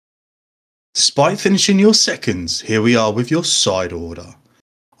Despite finishing your seconds, here we are with your side order.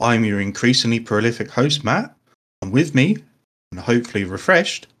 I'm your increasingly prolific host, Matt, and with me, and hopefully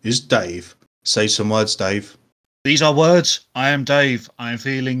refreshed, is Dave. Say some words, Dave. These are words. I am Dave. I am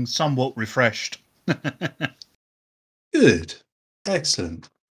feeling somewhat refreshed. Good. Excellent.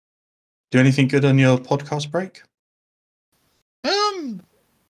 Do anything good on your podcast break?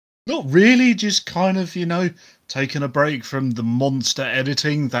 Not really, just kind of, taking a break from the monster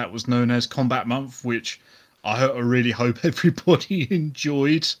editing that was known as Combat Month, which I really hope everybody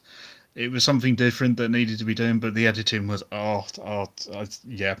enjoyed. It was something different that needed to be done, but the editing was,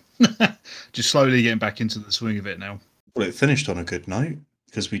 yeah. Just slowly getting back into the swing of it now. Well, it finished on a good note,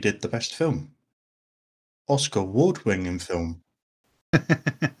 because we did the best film. Oscar award-winning film.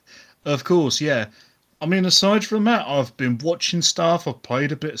 Of course, yeah. I mean, aside from that, I've been watching stuff, I've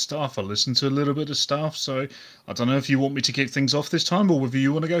played a bit of stuff, I listened to a little bit of stuff, so I don't know if you want me to kick things off this time, or whether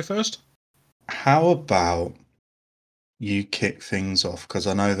you want to go first? How about you kick things off, because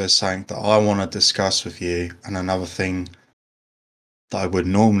I know there's something that I want to discuss with you, and another thing that I would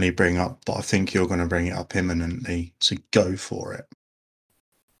normally bring up, but I think you're going to bring it up imminently, so go for it.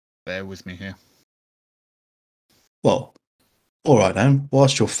 Bear with me here. Well, all right then.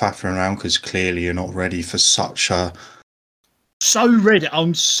 Whilst you're faffing around, because clearly you're not ready for such a... So ready.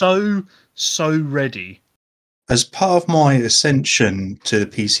 I'm so ready. As part of my ascension to the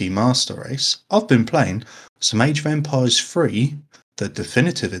PC Master Race, I've been playing some Age of Empires 3, the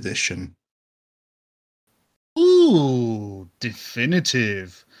definitive edition. Ooh,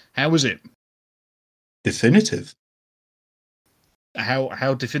 definitive. How was it? Definitive.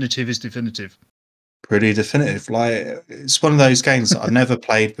 How definitive is definitive? Pretty definitive. Like, it's one of those games that I've never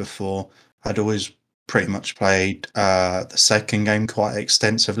played before. I'd always pretty much played the second game quite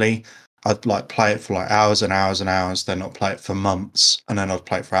extensively. I'd like play it for like hours and hours and hours, then I'd play it for months, and then I'd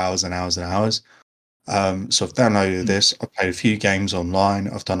play it for hours and hours and hours. So I've downloaded this. I've played a few games online.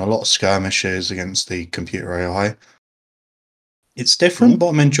 I've done a lot of skirmishes against the computer AI. It's different, but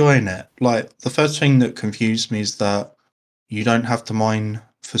I'm enjoying it. Like, the first thing that confused me is that you don't have to mine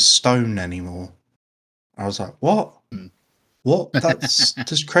for stone anymore. I was like, what? What? That's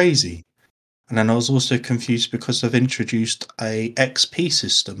just crazy. And then I was also confused because they've introduced a XP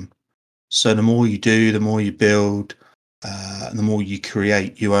system. So the more you do, the more you build, the more you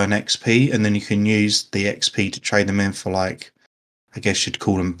create, you earn XP, and then you can use the XP to trade them in for, like, I guess you'd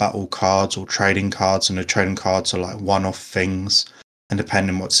call them battle cards or trading cards, and the trading cards are like one-off things, and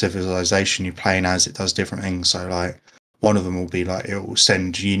depending what civilization you're playing as, it does different things. So like one of them will be like, it will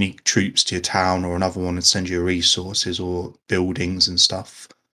send unique troops to your town, or another one would send you resources or buildings and stuff.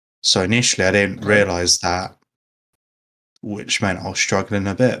 So initially I didn't realise that, which meant I was struggling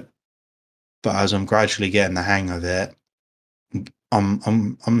a bit. But as I'm gradually getting the hang of it,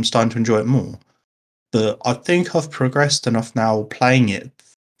 I'm starting to enjoy it more. But I think I've progressed enough now playing it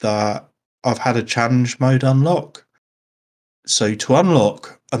that I've had a challenge mode unlock. So to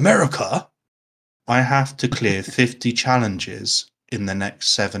unlock America, I have to clear 50 challenges in the next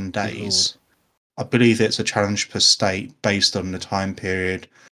 7 days. I believe it's a challenge per state based on the time period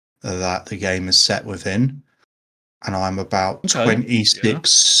that the game is set within. And I'm about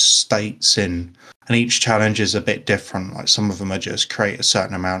 26 states in. And each challenge is a bit different. Like, some of them are just create a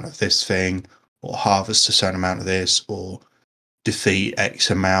certain amount of this thing, or harvest a certain amount of this, or defeat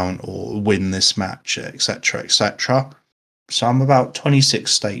X amount, or win this match, etc., etc. So I'm about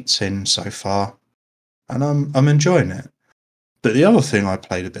 26 states in so far, and I'm enjoying it. But the other thing I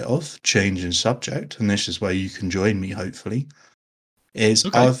played a bit of, changing subject, and this is where you can join me hopefully, is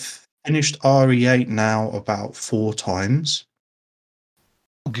I've finished RE8 now about 4 times.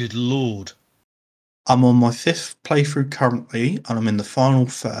 Oh, good lord. I'm on my 5th playthrough currently, and I'm in the final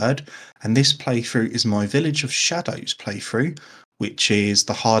 3rd, and this playthrough is my Village of Shadows playthrough, which is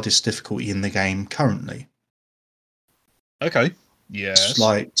the hardest difficulty in the game currently. Okay, yes. It's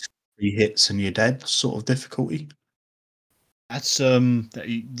like 3 hits and you're dead sort of difficulty. That's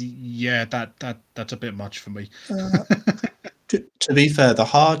yeah, that's a bit much for me. To be fair, the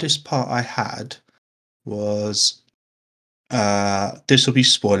hardest part I had was, this will be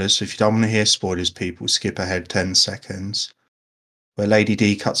spoilers, so if you don't want to hear spoilers, people, skip ahead 10 seconds, where Lady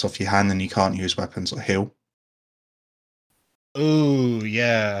D cuts off your hand and you can't use weapons or heal. Oh,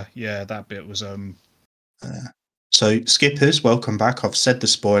 yeah, that bit was So skippers, welcome back. I've said the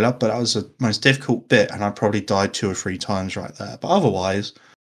spoiler, but that was the most difficult bit, and I probably died 2 or 3 times right there. But otherwise,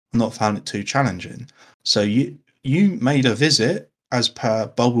 I've not found it too challenging. So you made a visit as per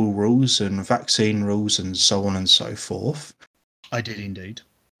bubble rules and vaccine rules and so on and so forth. I did indeed.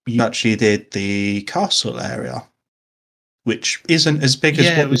 You actually did the castle area, which isn't as big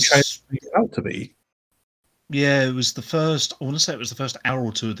as what we chose to make it out to be. Yeah, it was the first. I want to say it was the first hour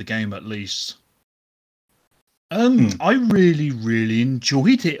or two of the game at least. I really, really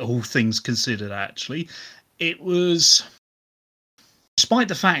enjoyed it. All things considered, actually, it was. Despite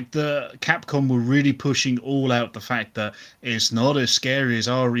the fact that Capcom were really pushing all out the fact that it's not as scary as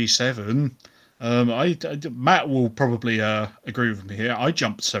RE7. Matt will probably agree with me here. I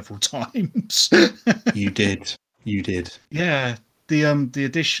jumped several times. You did. Yeah, the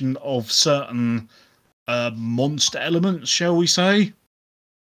addition of certain monster elements, shall we say,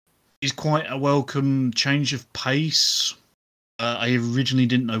 is quite a welcome change of pace. I originally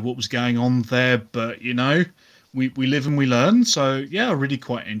didn't know what was going on there, but we live and we learn. So yeah, I really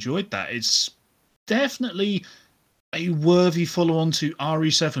quite enjoyed that. It's definitely a worthy follow-on to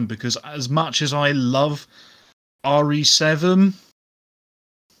RE7 because as much as I love RE7,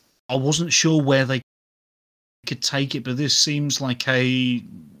 I wasn't sure where they could take it, but this seems like a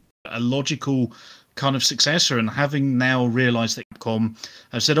logical kind of successor. And having now realised that Capcom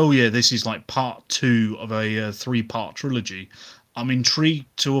have said, "Oh yeah, this is like part 2 of a 3-part trilogy," I'm intrigued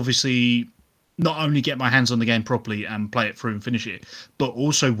to obviously not only get my hands on the game properly and play it through and finish it, but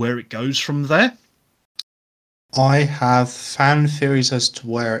also where it goes from there. I have fan theories as to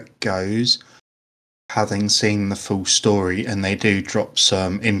where it goes, having seen the full story, and they do drop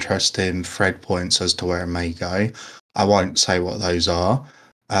some interesting thread points as to where it may go. I won't say what those are.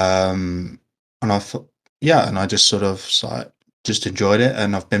 And I thought, yeah, and I just sort of just enjoyed it,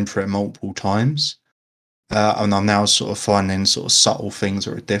 and I've been through it multiple times. And I'm now sort of finding sort of subtle things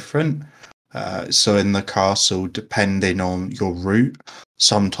that are different. So in the castle, depending on your route,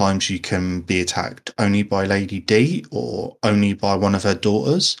 sometimes you can be attacked only by Lady D or only by one of her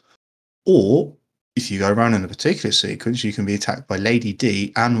daughters. Or if you go around in a particular sequence, you can be attacked by Lady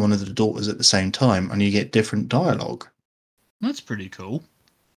D and one of the daughters at the same time, and you get different dialogue. That's pretty cool.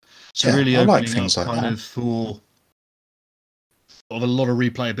 So Yeah, really I like opening things up like kind that. of for a lot of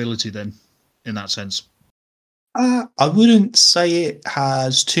replayability then, in that sense. I wouldn't say it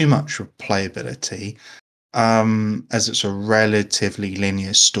has too much replayability, as it's a relatively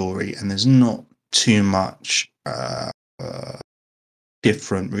linear story and there's not too much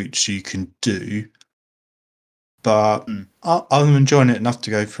different routes you can do. But I'm enjoying it enough to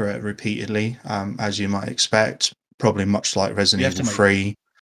go through it repeatedly, as you might expect. Probably much like Resident Evil 3.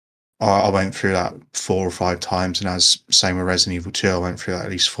 I went through that 4 or 5 times, and as same with Resident Evil 2, I went through that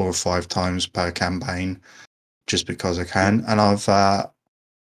at least 4 or 5 times per campaign, just because I can. And I've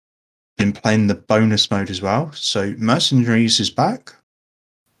been playing the bonus mode as well. So Mercenaries is back.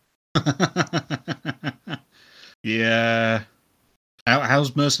 Yeah.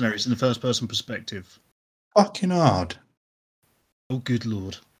 How's Mercenaries in the first person perspective? Fucking hard. Oh, good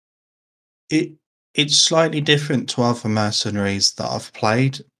lord. It's slightly different to other Mercenaries that I've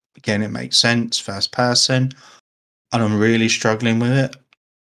played. Again, it makes sense, first person, and I'm really struggling with it.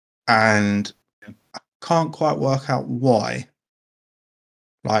 And I can't quite work out why.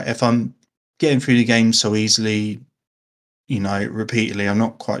 Like, if I'm getting through the game so easily, repeatedly, I'm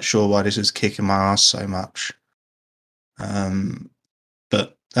not quite sure why this is kicking my ass so much.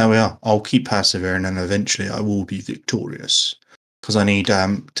 But there we are. I'll keep persevering, and eventually I will be victorious. Because I need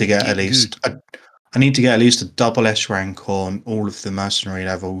to get at least I need to get at least a double S rank on all of the mercenary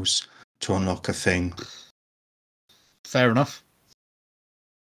levels to unlock a thing. Fair enough.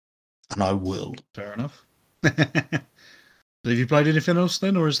 And I will. Fair enough. Have you played anything else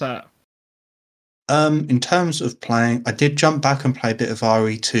then, or is that? In terms of playing, I did jump back and play a bit of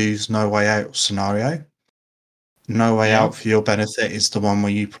RE2's No Way Out scenario. No Way Out, for your benefit, is the one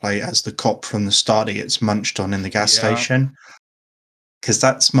where you play as the cop from the start that gets munched on in the gas station. Because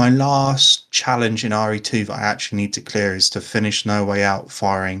that's my last challenge in RE2 that I actually need to clear, is to finish No Way Out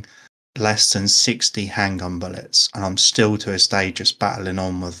firing less than 60 handgun bullets. And I'm still to this day just battling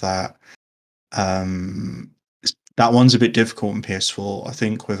on with that. That one's a bit difficult in PS4. I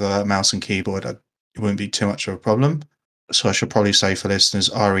think with a mouse and keyboard, it wouldn't be too much of a problem. So I should probably say for listeners,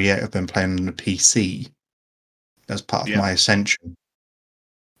 RE8 I've been playing on the PC as part of my Ascension.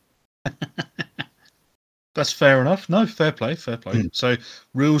 That's fair enough. No, fair play. So,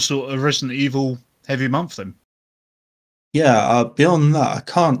 real sort of Resident Evil heavy month then. Yeah, beyond that, I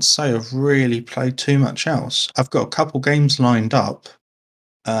can't say I've really played too much else. I've got a couple games lined up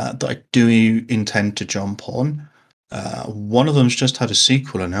that I do intend to jump on. One of them's just had a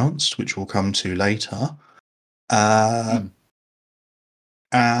sequel announced, which we'll come to later. And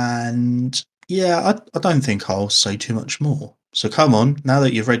yeah, I don't think I'll say too much more. So come on, now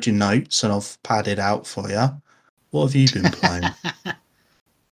that you've read your notes and I've padded out for you, what have you been playing?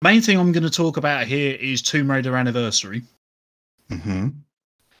 Main thing I'm going to talk about here is Tomb Raider Anniversary. Mm-hmm.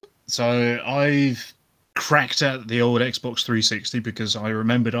 So I've cracked out the old Xbox 360 because I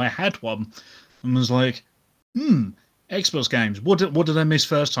remembered I had one and was like, Xbox games. What did I miss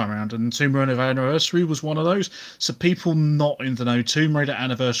first time around? And Tomb Raider Anniversary was one of those. So people not in the know, Tomb Raider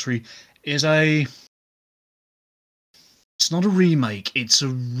Anniversary is it's not a remake. It's a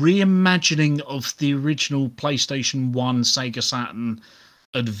reimagining of the original PlayStation 1 Sega Saturn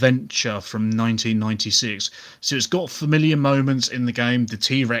adventure from 1996. So it's got familiar moments in the game. The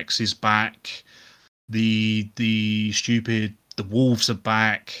T-Rex is back. The wolves are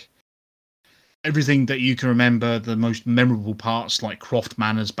back. Everything that you can remember, the most memorable parts like Croft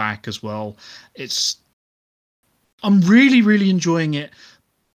Manor's back as well. I'm really, really enjoying it,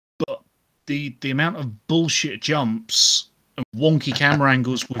 but the amount of bullshit jumps and wonky camera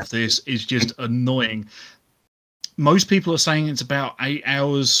angles with this is just annoying. Most people are saying it's about 8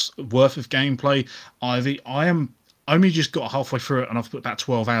 hours worth of gameplay. I am only just got halfway through it, and I've put about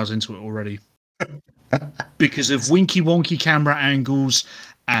 12 hours into it already. Because of winky wonky camera angles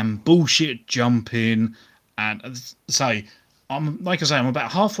and bullshit jumping, and say I'm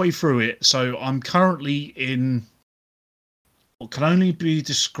about halfway through it, so I'm currently in what can only be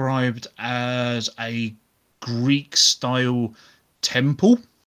described as a Greek style temple.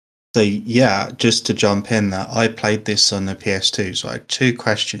 So yeah, just to jump in that, I played this on the PS2, so I had 2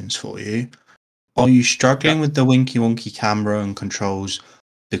 questions for you. Are you struggling with the winky wonky camera and controls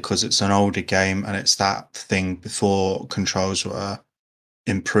because it's an older game and it's that thing before controls were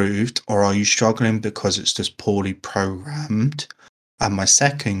improved, or are you struggling because it's just poorly programmed? And my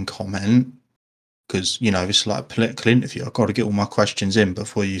second comment, because it's like a political interview, I've got to get all my questions in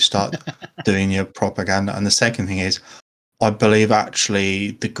before you start doing your propaganda. And the second thing is, I believe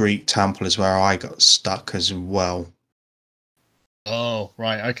actually the Greek temple is where I got stuck as well. Oh,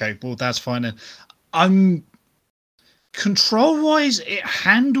 right, okay, well that's fine then. I'm control wise, it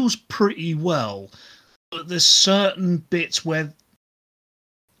handles pretty well, but there's certain bits where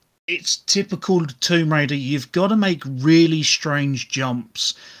it's typical Tomb Raider. You've got to make really strange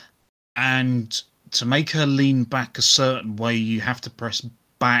jumps, and to make her lean back a certain way, you have to press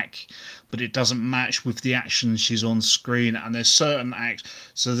back, but it doesn't match with the action she's on screen. And there's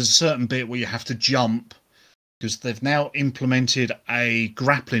there's a certain bit where you have to jump because they've now implemented a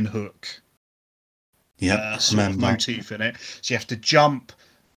grappling hook. Sort of motif in it. So you have to jump,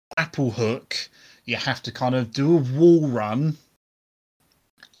 grapple hook. You have to kind of do a wall run,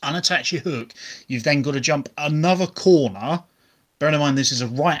 unattach your hook. You've then got to jump another corner. Bear in mind this is a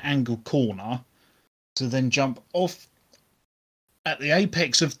right angle corner. To then jump off at the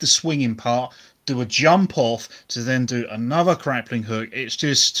apex of the swinging part, do a jump off to then do another grappling hook. It's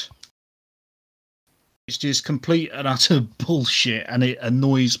just complete and utter bullshit, and it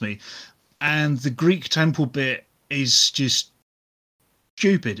annoys me. And the Greek temple bit is just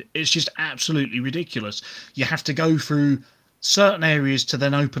stupid. It's just absolutely ridiculous. You have to go through certain areas to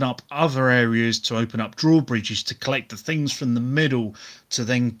then open up other areas, to open up drawbridges, to collect the things from the middle, to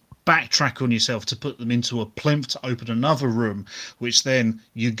then backtrack on yourself to put them into a plinth to open another room, which then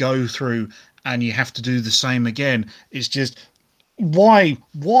you go through and you have to do the same again. It's just, why?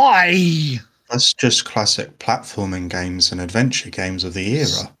 That's just classic platforming games and adventure games of the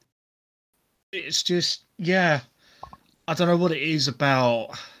era. It's just, yeah, I don't know what it is about.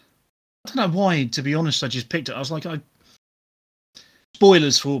 I don't know why, to be honest. I just picked it. I was like,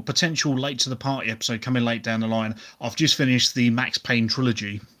 spoilers for potential late to the party episode coming late down the line. I've just finished the Max Payne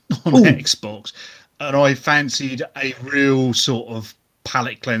trilogy on Xbox, and I fancied a real sort of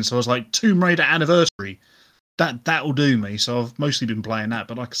palate cleanse. So I was like, Tomb Raider Anniversary, that'll do me. So I've mostly been playing that,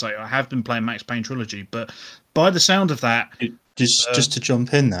 but like I say, I have been playing Max Payne trilogy. But by the sound of that, just to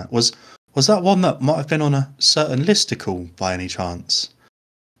jump in, that was that one that might have been on a certain listicle by any chance?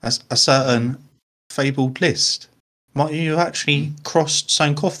 As a certain fabled list? Might you have actually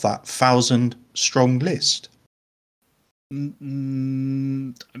sank off that 1,000-strong list? I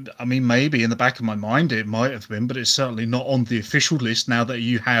mean, maybe in the back of my mind it might have been, but it's certainly not on the official list now that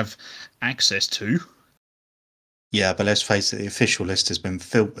you have access to. Yeah, but let's face it, the official list has been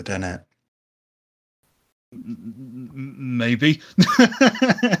filtered, hasn't it? Maybe.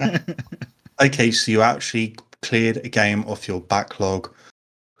 Okay, so you actually cleared a game off your backlog.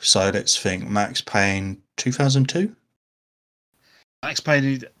 So let's think, Max Payne 2002? Max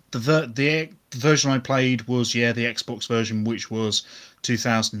Payne, the version I played was, the Xbox version, which was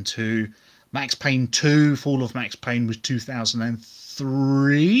 2002. Max Payne 2, Fall of Max Payne was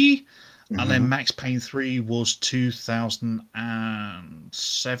 2003. And then Max Payne 3 was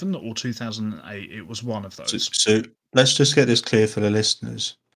 2007 or 2008. It was one of those. So let's just get this clear for the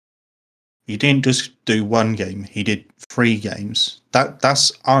listeners. He didn't just do one game; he did 3 games.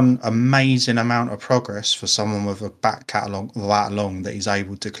 That's an amazing amount of progress for someone with a back catalogue that long that he's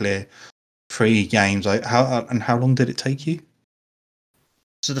able to clear 3 games. Like how long did it take you?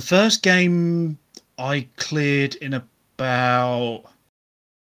 So the first game I cleared in about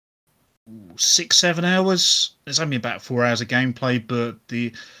 6-7 hours. There's only about 4 hours of gameplay, but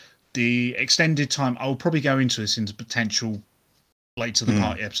the extended time, I'll probably go into this into potential late to the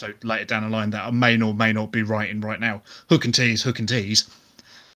party episode later down the line that I may or may not be writing right now. Hook and tease.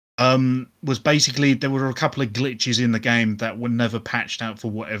 Was basically there were a couple of glitches in the game that were never patched out for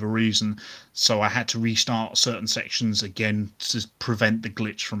whatever reason, so I had to restart certain sections again to prevent the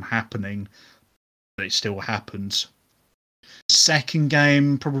glitch from happening, but it still happens. Second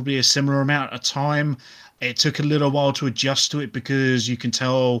game, probably a similar amount of time. It took a little while to adjust to it because you can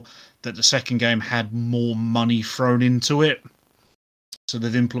tell that the second game had more money thrown into it. So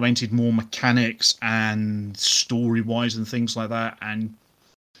they've implemented more mechanics and story-wise and things like that. And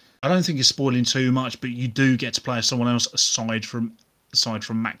I don't think it's spoiling too much, but you do get to play as someone else aside from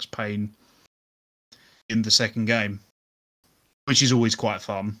Max Payne in the second game, which is always quite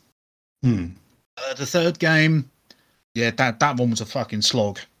fun. The third game, yeah, that one was a fucking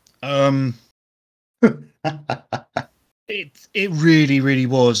slog. It really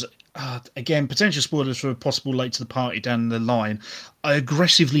was. Again, potential spoilers for a possible late to the party down the line. I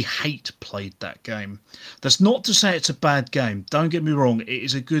aggressively hate played that game. That's not to say it's a bad game. Don't get me wrong. It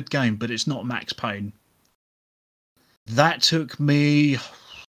is a good game, but it's not Max Payne. That took me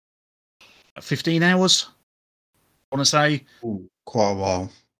 15 hours, I want to say. Ooh, quite a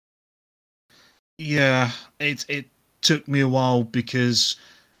while. Yeah, it took me a while because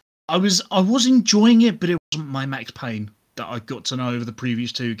I was enjoying it, but it wasn't my Max Payne that I got to know over the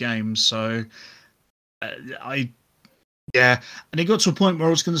previous 2 games. So and it got to a point where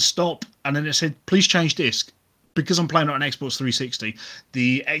I was going to stop, and then it said, "Please change disc." Because I'm playing on an Xbox 360,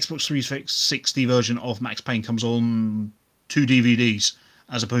 the Xbox 360 version of Max Payne comes on 2 DVDs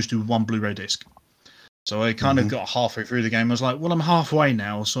as opposed to 1 Blu-ray disc. So I kind of got halfway through the game. I was like, "Well, I'm halfway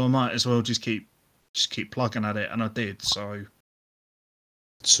now, so I might as well just keep plugging at it," and I did. So,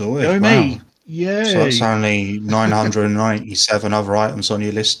 Go me! Yay! So that's only 997 other items on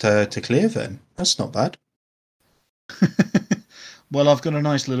your list to clear. Then that's not bad. Well, I've got a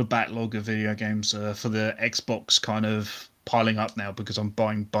nice little backlog of video games for the Xbox kind of piling up now because I'm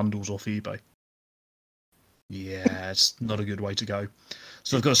buying bundles off eBay. Yeah, it's not a good way to go.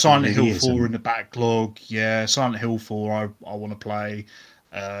 So I've got Silent Hill 4 in the backlog. Yeah, Silent Hill 4 I want to play.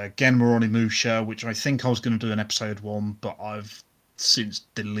 Genma Onimusha, which I think I was going to do an episode 1, but I've since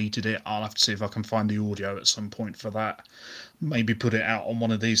deleted it. I'll have to see if I can find the audio at some point for that. Maybe put it out on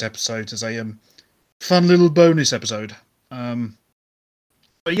one of these episodes as a fun little bonus episode.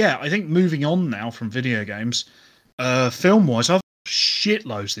 But yeah, I think moving on now from video games, film-wise, I've watched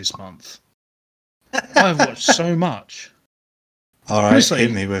shitloads this month. I've watched so much. All right, honestly,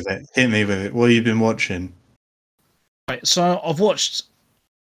 hit me with it. What have you been watching? Right, so I've watched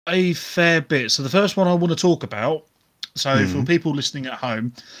a fair bit. So the first one I want to talk about, so for people listening at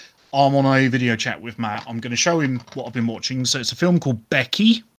home, I'm on a video chat with Matt. I'm going to show him what I've been watching. So it's a film called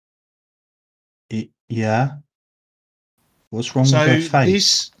Becky. Yeah. What's wrong with her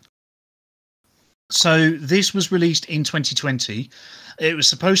face? This was released in 2020. It was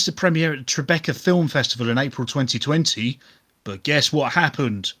supposed to premiere at the Tribeca Film Festival in April 2020, but guess what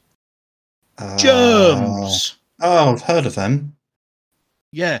happened? Germs! Oh, I've heard of them.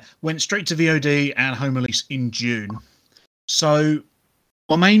 Yeah, went straight to VOD and home release in June. So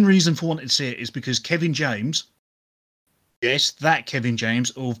my main reason for wanting to see it is because Kevin James, yes, that Kevin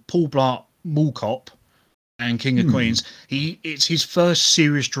James of Paul Blart Mall Cop and King of Queens, it's his first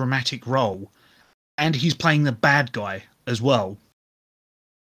serious dramatic role, and he's playing the bad guy as well.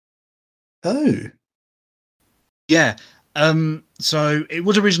 Oh. Yeah. So it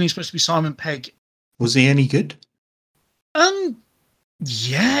was originally supposed to be Simon Pegg. Was he any good?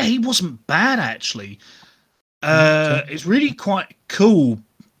 Yeah, he wasn't bad actually. It's really quite cool.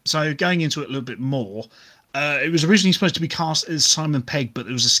 So going into it a little bit more, it was originally supposed to be cast as Simon Pegg, but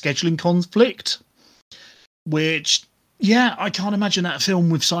there was a scheduling conflict, which, yeah, I can't imagine that film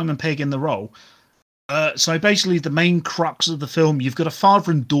with Simon Pegg in the role. So basically the main crux of the film, you've got a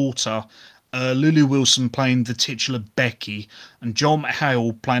father and daughter, Lulu Wilson playing the titular Becky, and John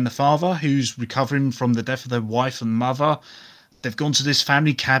Hale playing the father, who's recovering from the death of their wife and mother. They've gone to this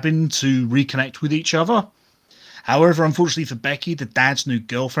family cabin to reconnect with each other. However, unfortunately for Becky, the dad's new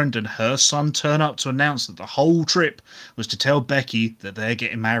girlfriend and her son turn up to announce that the whole trip was to tell Becky that they're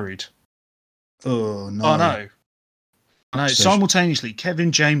getting married. Oh, no. Oh, no. I know. So Simultaneously,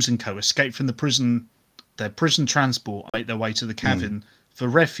 Kevin James and co escape from their prison transport, make their way to the cabin for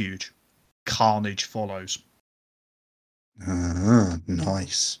refuge. Carnage follows.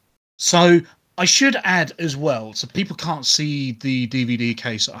 nice. So I should add as well, so people can't see the DVD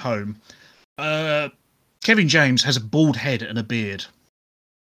case at home. Kevin James has a bald head and a beard.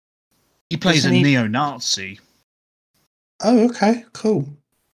 He plays a neo-Nazi. Oh, okay, cool.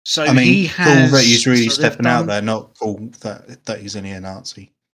 So I mean, he has, cool that he's really so they've stepping out done- there, not cool that he's a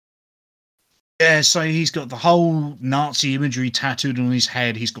neo-Nazi. Yeah, so he's got the whole Nazi imagery tattooed on his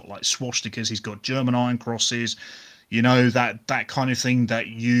head. He's got like swastikas. He's got German iron crosses. You know, that kind of thing that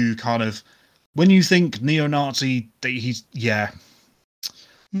you kind of, when you think neo-Nazi, he's, yeah.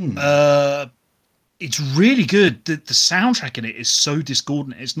 It's really good. The soundtrack in it is so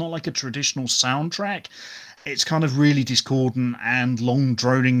discordant. It's not like a traditional soundtrack. It's kind of really discordant and long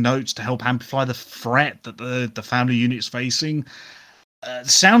droning notes to help amplify the threat that the family unit's facing. The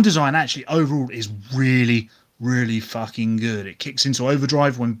sound design actually overall is really, really fucking good. It kicks into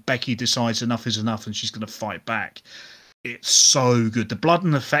overdrive when Becky decides enough is enough and she's going to fight back. It's so good. The blood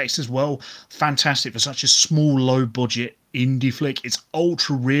and effects as well, fantastic for such a small, low-budget indie flick. It's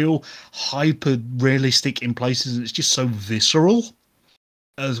ultra real, hyper realistic in places, and it's just so visceral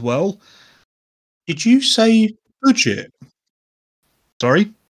as well. Did you say budget? Sorry?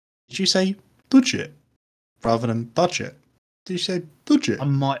 Did you say budget rather than budget? Did you say budget? I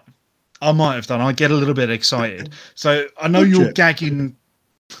might have done. I get a little bit excited. So I know you're gagging.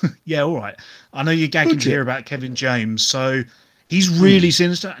 Yeah, all right. I know you're gagging to hear about Kevin James. So he's really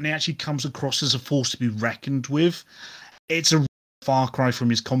sinister, and he actually comes across as a force to be reckoned with. It's a far cry from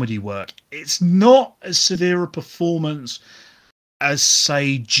his comedy work. It's not as severe a performance as,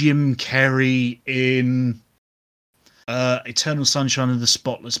 say, Jim Carrey in Eternal Sunshine of the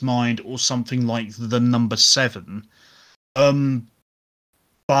Spotless Mind or something like The Number 7.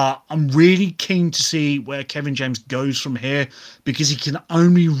 But I'm really keen to see where Kevin James goes from here, because he can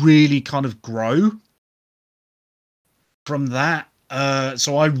only really kind of grow from that.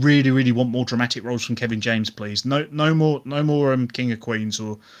 So I really, really want more dramatic roles from Kevin James, please. No more King of Queens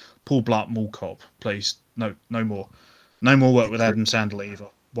or Paul Blart Mall Cop, please. No more. No more work with Adam Sandler either,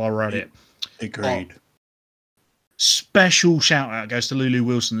 while we're at it. Agreed. Special shout out goes to Lulu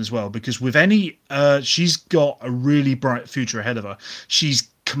Wilson as well, because with she's got a really bright future ahead of her. She's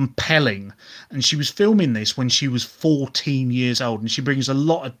compelling, and she was filming this when she was 14 years old, and she brings a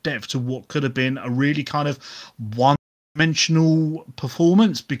lot of depth to what could have been a really kind of one-dimensional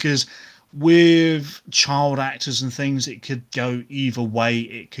performance, because with child actors and things, it could go either way.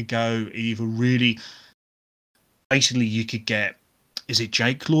 It could go either really, basically you could get, is it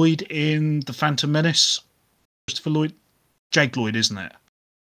Jake Lloyd in The Phantom Menace? Christopher Lloyd? Jake Lloyd, isn't it?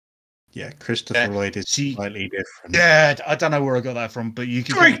 Yeah, Christopher Lloyd is slightly different. Yeah, I don't know where I got that from, but you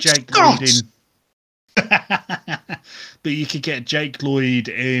could get Jake Lloyd in. But you could get Jake Lloyd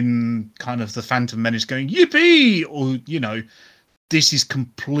in kind of The Phantom Menace going, yippee! Or, you know, this is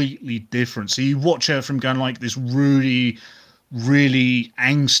completely different. So you watch her from going like this really, really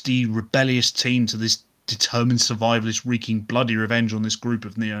angsty, rebellious teen to this determined survivalist wreaking bloody revenge on this group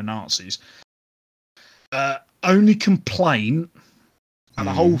of neo-Nazis. Only complaint and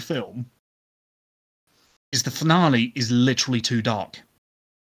the whole film is the finale is literally too dark.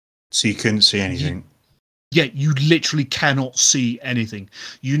 So you couldn't see anything. You literally cannot see anything.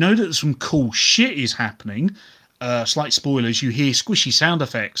 You know that some cool shit is happening. Slight spoilers, you hear squishy sound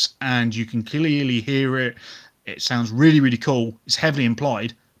effects and you can clearly hear it. It sounds really, really cool. It's heavily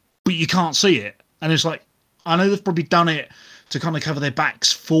implied, but you can't see it. And it's like, I know they've probably done it to kind of cover their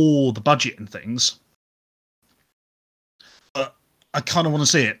backs for the budget and things, but I kind of want to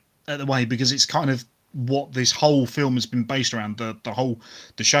see it at the way, because it's kind of what this whole film has been based around, the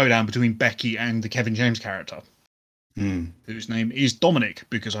showdown between Becky and the Kevin James character, whose name is Dominic,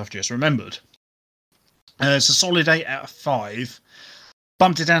 because I've just remembered. It's a solid 8 out of 5.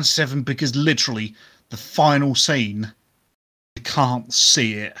 Bumped it down to 7 because literally the final scene, you can't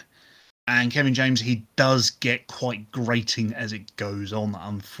see it. And Kevin James, he does get quite grating as it goes on,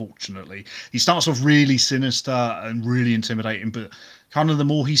 unfortunately. He starts off really sinister and really intimidating, but kind of the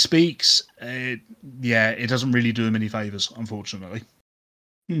more he speaks, it doesn't really do him any favours, unfortunately.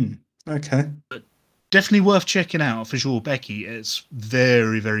 Okay. But definitely worth checking out for sure, Becky. It's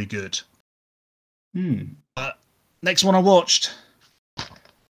very, very good. Next one I watched.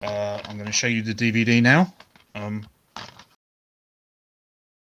 I'm going to show you the DVD now.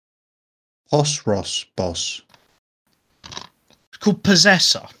 Ross Boss. It's called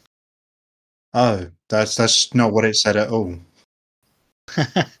Possessor. Oh, that's not what it said at all.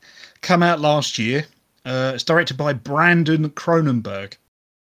 Come out last year. It's directed by Brandon Cronenberg.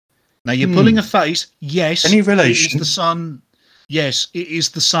 Now you're pulling a face. Yes, Any relation? It is the son. Yes, it is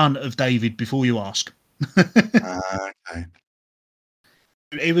the son of David. Before you ask. Okay.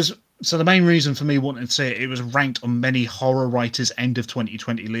 It was so the main reason for me wanting to see it. It was ranked on many horror writers' end of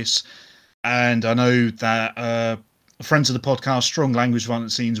 2020 lists, and I know that friends of the podcast, Strong Language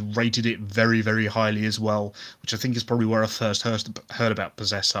Violent Scenes, rated it very, very highly as well, which I think is probably where I first heard about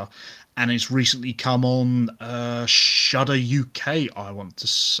Possessor. And it's recently come on Shudder UK, I want to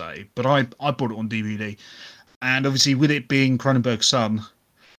say. But I bought it on DVD. And obviously, with it being Cronenberg's son,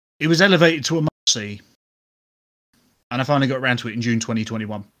 it was elevated to a must-see. And I finally got around to it in June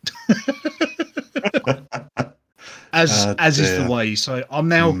 2021. as is the way. So I'm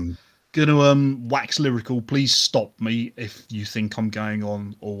now going to wax lyrical. Please stop me if you think I'm going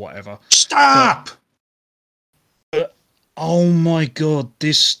on or whatever. Stop! But oh my god,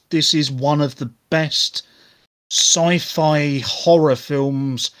 this is one of the best sci-fi horror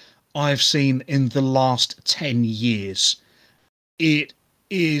films I've seen in the last 10 years. It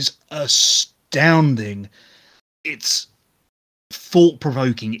is astounding. It's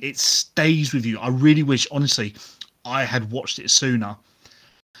thought-provoking. It stays with you. I really wish, honestly, I had watched it sooner.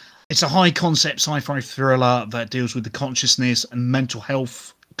 It's a high-concept sci-fi thriller that deals with the consciousness and mental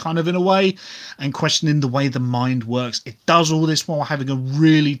health kind of in a way, and questioning the way the mind works. It does all this while having a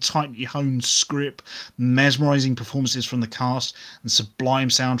really tightly honed script, mesmerizing performances from the cast, and sublime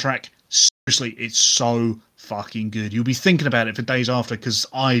soundtrack. Seriously, it's so fucking good. You'll be thinking about it for days after, because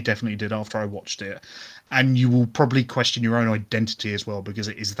I definitely did after I watched it. And you will probably question your own identity as well, because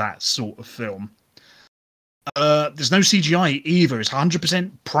it is that sort of film. There's no CGI either. It's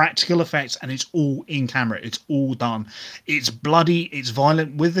 100% practical effects, and it's all in camera. It's all done. It's bloody, it's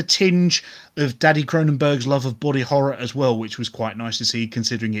violent, with a tinge of Daddy Cronenberg's love of body horror as well, which was quite nice to see,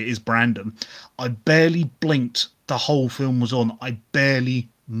 considering it is Brandon. I barely blinked the whole film was on. I barely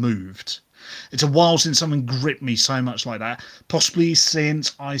moved. It's a while since someone gripped me so much like that. Possibly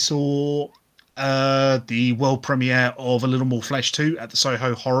since I saw the world premiere of A Little More Flesh 2 at the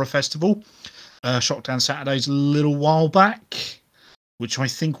Soho Horror Festival. Shockdown Saturdays a little while back, which I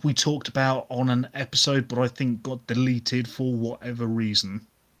think we talked about on an episode, but I think got deleted for whatever reason.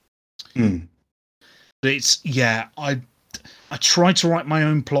 But it's, yeah, I tried to write my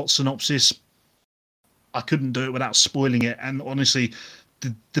own plot synopsis. I couldn't do it without spoiling it, and honestly,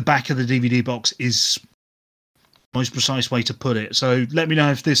 the back of the DVD box is the most precise way to put it. So let me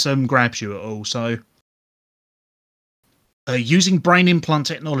know if this grabs you at all. So using brain implant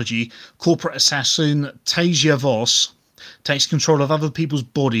technology, corporate assassin Tasia Voss takes control of other people's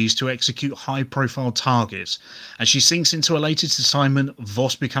bodies to execute high-profile targets. As she sinks into her latest assignment,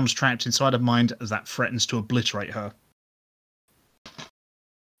 Voss becomes trapped inside a mind that threatens to obliterate her.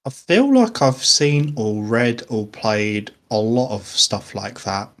 I feel like I've seen or read or played a lot of stuff like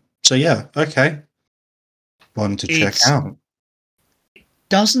that. So yeah, okay. One to check out. It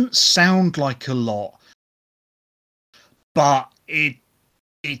doesn't sound like a lot, but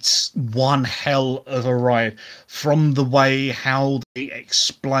it's one hell of a ride. From the way how they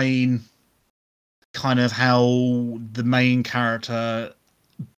explain kind of how the main character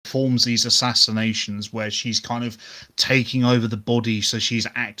performs these assassinations, where she's kind of taking over the body, so she's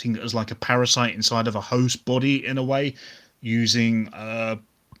acting as like a parasite inside of a host body in a way, using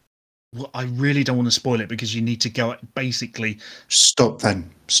well, I really don't want to spoil it because you need to go basically Stop then.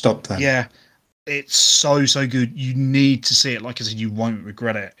 Yeah, it's so good. You need to see it. Like I said, you won't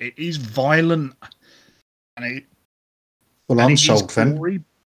regret it. It is violent, and I'm sold then.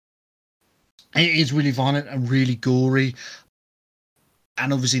 It is really violent and really gory,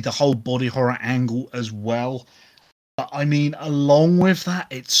 and obviously the whole body horror angle as well. But I mean, along with that,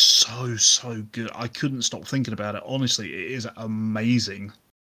 it's so good. I couldn't stop thinking about it. Honestly, it is amazing.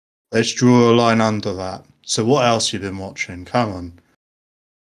 Let's draw a line under that. So what else you been watching? Come on.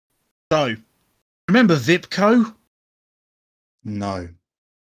 So, remember Vipco? No.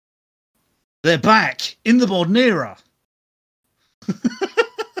 They're back in the modern era.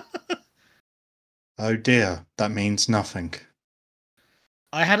 Oh dear, that means nothing.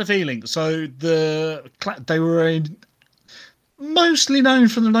 I had a feeling. So they were mostly known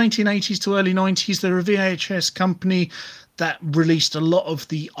from the 1980s to early 90s. They're a VHS company that released a lot of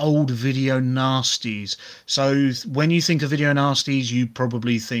the old video nasties. So when you think of video nasties, you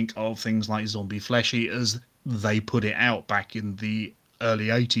probably think of things like Zombie Flesh Eaters. They put it out back in the early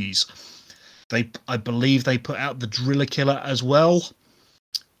 80s. I believe they put out the Driller Killer as well.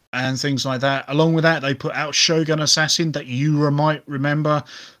 and things like that. Along with that, they put out Shogun Assassin that you might remember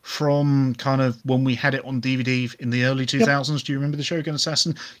from kind of when we had it on DVD in the early 2000s. Do you remember the Shogun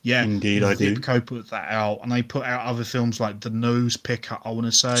Assassin? Yeah, Indeed, I do. Vipco put that out, and they put out other films like The Nose Picker, I want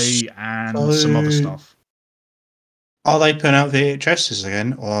to say, and some other stuff. Are they putting out VHSs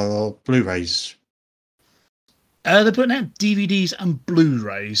again or Blu-rays? They're putting out DVDs and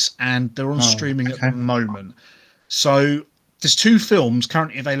Blu-rays, and they're on streaming at the moment. So there's 2 films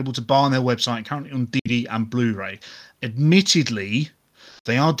currently available to buy on their website, currently on DVD and Blu-ray. Admittedly,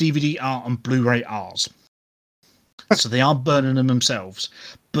 they are DVD R and Blu-ray Rs. So they are burning them themselves,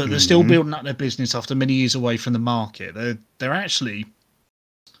 but they're still building up their business after many years away from the market. They're actually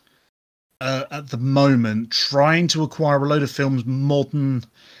at the moment trying to acquire a load of films modern,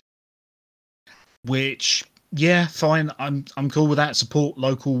 which fine, I'm cool with that. Support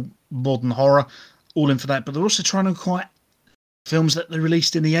local modern horror, all in for that. But they're also trying to acquire films that they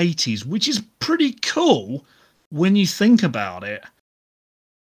released in the 80s, which is pretty cool when you think about it.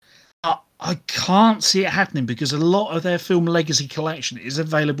 I can't see it happening because a lot of their film legacy collection is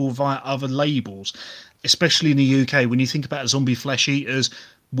available via other labels, especially in the UK. When you think about Zombie Flesh Eaters,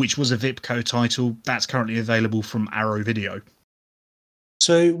 which was a Vipco title, that's currently available from Arrow Video.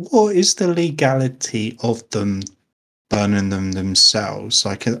 So what is the legality of them burning them themselves?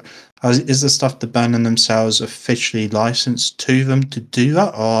 Like, is the stuff they're burning themselves officially licensed to them to do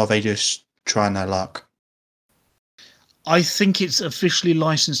that, or are they just trying their luck? I think it's officially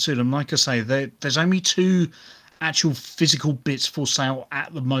licensed to them. Like I say, there's only 2 actual physical bits for sale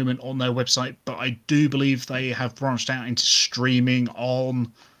at the moment on their website, but I do believe they have branched out into streaming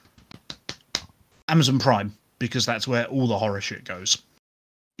on Amazon Prime, because that's where all the horror shit goes.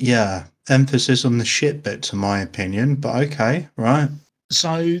 Yeah, emphasis on the shit bits, in my opinion, but okay, right.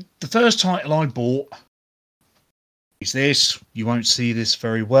 So the first title I bought is this. You won't see this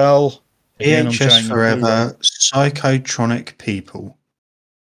very well. Again, VHS Forever, Psychotronic People.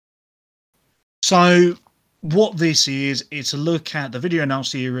 So what this is, it's a look at the video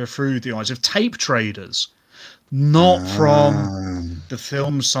nasty era through the eyes of tape traders. Not from the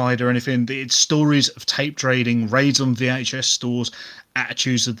film side or anything. It's stories of tape trading, raids on VHS stores,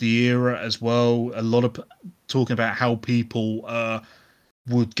 attitudes of the era as well. A lot of talking about how people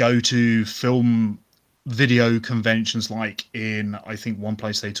would go to film video conventions, like in, I think one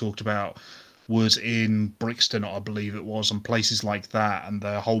place they talked about was in Brixton, I believe it was, and places like that, and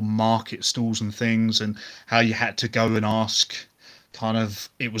the whole market stalls and things, and how you had to go and ask. Kind of,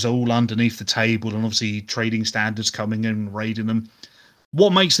 it was all underneath the table, and obviously trading standards coming in and raiding them.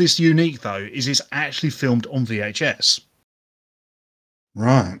 What makes this unique, though, is it's actually filmed on VHS.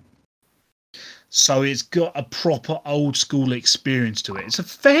 Right. So it's got a proper old school experience to it. It's a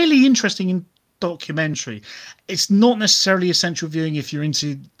fairly interesting documentary. It's not necessarily essential viewing if you're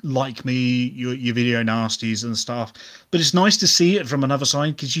into, like me, your video nasties and stuff, but it's nice to see it from another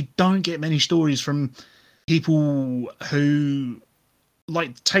side, because you don't get many stories from people who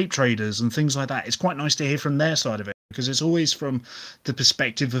like tape traders and things like that. It's quite nice to hear from their side of it, because it's always from the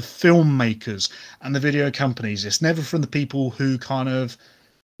perspective of filmmakers and the video companies. It's never from the people who kind of,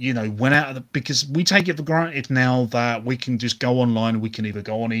 went out of the, because we take it for granted now that we can just go online. We can either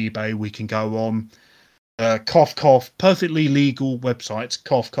go on eBay, we can go on cough cough, perfectly legal websites,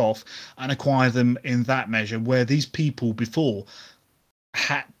 cough cough, and acquire them in that measure, where these people before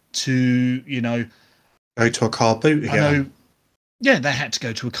had to, go to a car boot again. Yeah, they had to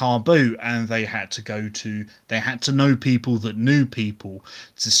go to a car boot, and they had to know people that knew people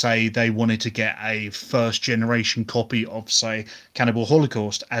to say they wanted to get a first generation copy of, say, Cannibal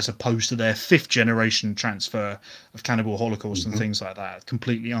Holocaust, as opposed to their 5th generation transfer of Cannibal Holocaust and things like that,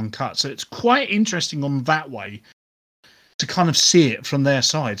 completely uncut. So it's quite interesting on that way to kind of see it from their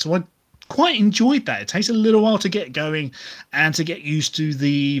side. So I quite enjoyed that. It takes a little while to get going and to get used to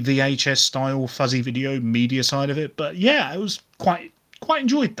the VHS style fuzzy video media side of it, but yeah, it was quite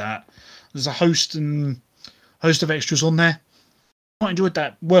enjoyed that. There's a host of extras on there. Quite enjoyed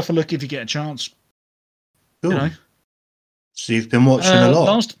that. Worth a look if you get a chance. Cool. So you've been watching a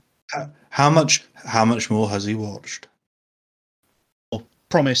lot. How much more has he watched?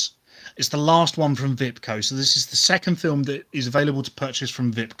 Promise. It's the last one from Vipco. So this is the second film that is available to purchase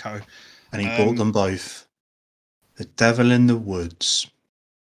from Vipco. And he bought them both. The Devil in the Woods.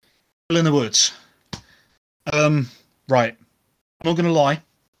 Devil in the Woods. Right. I'm not going to lie.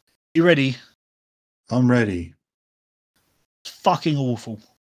 You ready? I'm ready. It's fucking awful.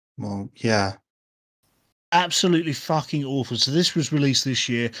 Well, yeah. Absolutely fucking awful. So this was released this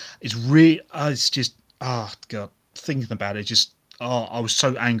year. It's it's just, God, thinking about it, just, I was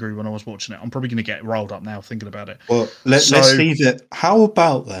so angry when I was watching it. I'm probably going to get rolled up now thinking about it. Well, let's leave it. How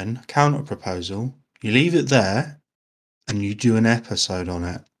about then, counter proposal? You leave it there and you do an episode on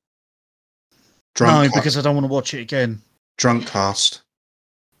it. Because I don't want to watch it again. Drunk cast.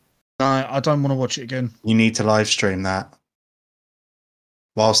 No, I don't want to watch it again. You need to live stream that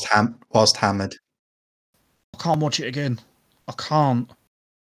whilst hammered. I can't watch it again. I can't.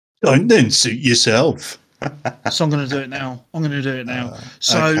 Don't then suit yourself. So I'm going to do it now.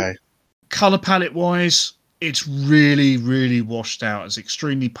 Okay. Color palette wise, it's really, really washed out. It's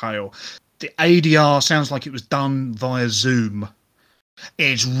extremely pale. The ADR sounds like it was done via Zoom.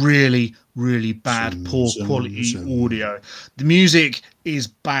 It's really, really bad, poor quality audio. The music is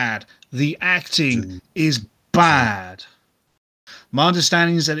bad. The acting is bad. My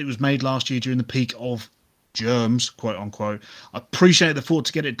understanding is that it was made last year during the peak of germs, quote unquote. I appreciate the thought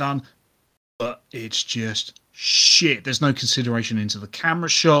to get it done, but it's just shit. There's no consideration into the camera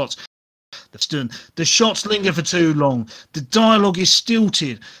shots. The shots linger for too long. The dialogue is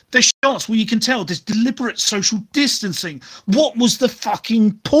stilted. The shots where you can tell there's deliberate social distancing. What was the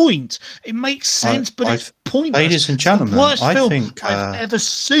fucking point? It makes sense, but it's pointless. Ladies and gentlemen, it's the worst film I've ever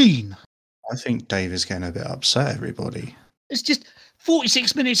seen. I think Dave is getting a bit upset, everybody. It's just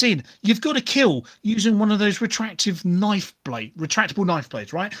 46 minutes in. You've got to kill using one of those retractable knife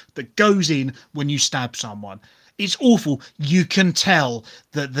blades, right? That goes in when you stab someone. It's awful. You can tell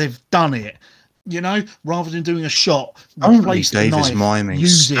that they've done it, rather than doing a shot. Only Dave is miming,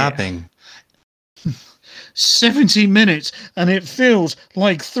 stabbing. 70 minutes, and it feels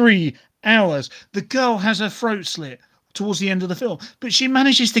like 3 hours. The girl has her throat slit towards the end of the film, but she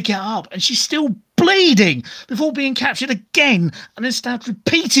manages to get up, and she's still bleeding before being captured again and then stabbed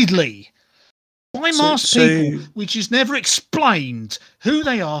repeatedly. By masked people, which is never explained who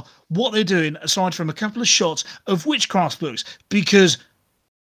they are, what they're doing, aside from a couple of shots of witchcraft books, because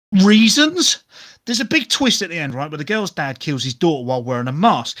reasons. There's a big twist at the end, right, where the girl's dad kills his daughter while wearing a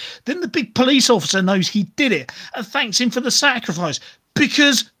mask. Then the big police officer knows he did it and thanks him for the sacrifice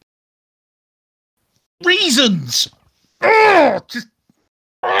because reasons.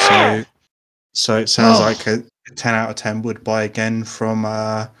 So it sounds like a 10 out of 10 would buy again from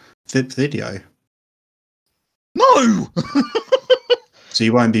VIP Video. No. So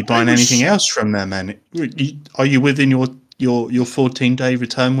you won't be buying anything else from them, man. Are you within your 14-day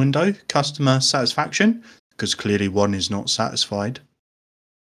return window? Customer satisfaction? Because clearly one is not satisfied.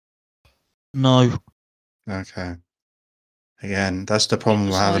 No. Okay. Again, that's the problem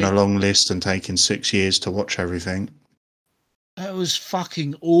with having a long list and taking 6 years to watch everything. That was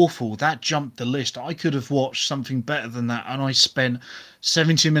fucking awful. That jumped the list. I could have watched something better than that, and I spent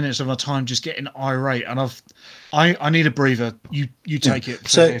 70 minutes of my time just getting irate. And I need a breather. You take it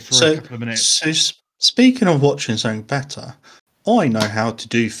for a couple of minutes. So speaking of watching something better, I know how to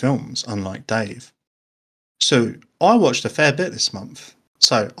do films, unlike Dave. So I watched a fair bit this month.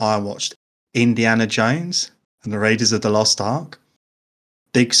 So I watched Indiana Jones and the Raiders of the Lost Ark.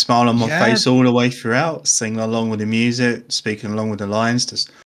 Big smile on my face all the way throughout, singing along with the music, speaking along with the lines, just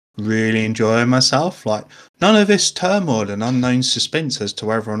really enjoying myself. Like, none of this turmoil and unknown suspense as to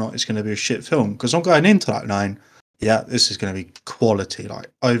whether or not it's going to be a shit film. Because I'm going into that knowing, this is going to be quality, like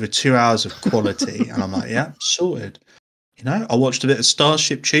over 2 hours of quality. And I'm like, sorted. I watched a bit of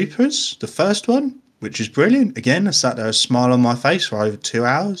Starship Troopers, the first one, which is brilliant. Again, I sat there with a smile on my face for over 2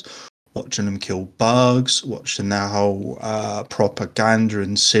 hours. Watching them kill bugs, watching their whole propaganda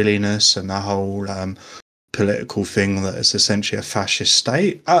and silliness and the whole political thing that is essentially a fascist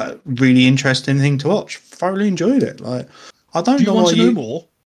state. Really interesting thing to watch. Thoroughly enjoyed it. Like, I don't know. Do you want to know more?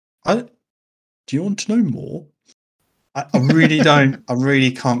 Do you want to know more? I really don't. I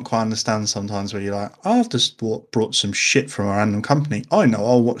really can't quite understand sometimes where you're like, I've just brought some shit from a random company. I know,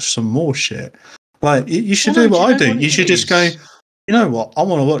 I'll watch some more shit. Like, you should do what I do. You should just go, you know what? I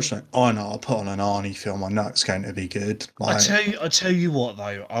want to watch that. I know. I'll put on an Arnie film. I know it's going to be good. Like, I tell you what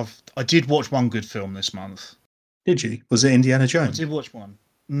though. I did watch one good film this month. Did you? Was it Indiana Jones? I did watch one.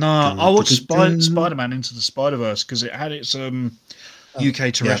 No, I watched Spider-Man Into the Spider-Verse because it had its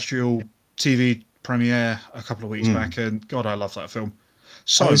UK terrestrial TV premiere a couple of weeks back, and God, I love that film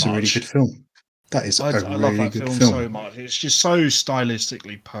so much. It's a really good film. That is I love that film so much. It's just so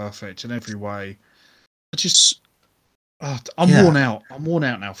stylistically perfect in every way. I'm worn out. I'm worn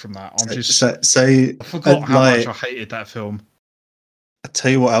out now from that. I forgot how much I hated that film. I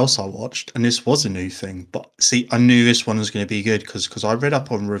tell you what else I watched, and this was a new thing, but see, I knew this one was going to be good because I read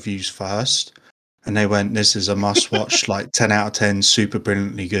up on reviews first, and they went, "This is a must-watch, like 10 out of 10, super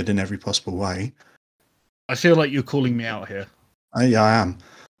brilliantly good in every possible way." I feel like you're calling me out here. Yeah, I am.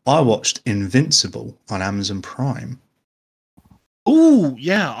 I watched Invincible on Amazon Prime. Oh,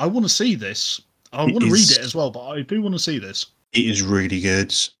 yeah, I want to see this. I It want to read is it as well, but I do want to see this. it is really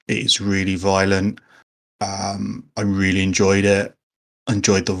good. It is really violent. I really enjoyed it.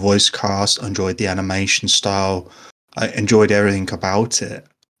 Enjoyed the voice cast. Enjoyed the animation style. I enjoyed everything about it,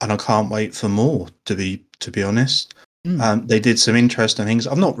 and I can't wait for more. To be honest, they did some interesting things.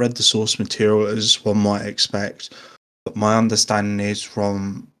 I've not read the source material as one might expect, but my understanding is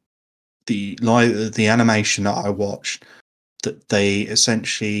from the animation that I watched that they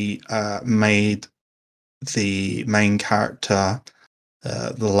essentially made the main character,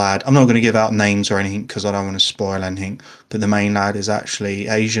 the lad. I'm not going to give out names or anything because I don't want to spoil anything. But the main lad is actually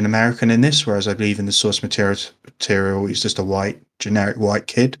Asian American in this, whereas I believe in the source material he's just a generic white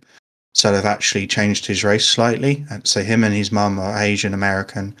kid. So they've actually changed his race slightly, and so him and his mum are Asian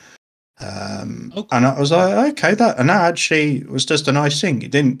American. And I was like, okay, that actually was just a nice thing.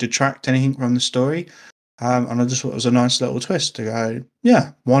 It didn't detract anything from the story, and I just thought it was a nice little twist to go,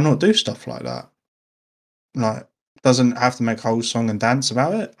 yeah, why not do stuff like that? Like, doesn't have to make a whole song and dance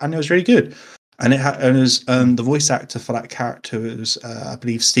about it, and it was really good. And it was the voice actor for that character was I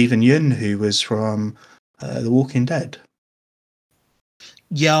believe Stephen Yeun, who was from The Walking Dead.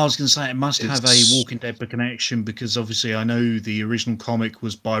 Yeah, I was going to say it must have a It's Walking Dead connection because obviously I know the original comic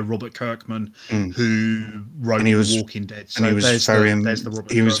was by Robert Kirkman, who wrote and he was Walking Dead. and he So was there's the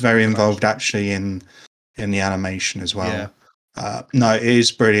Robert he was Kirkman very involved connection. actually in the animation as Yeah. well. No, it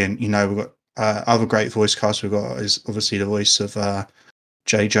is brilliant. You know, we've got other great voice cast. We've got is obviously the voice of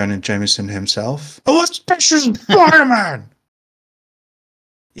J. Jonah Jameson himself. Oh, what's special Spider-Man?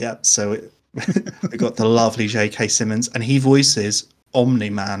 Yeah, so we got the lovely J.K. Simmons, and he voices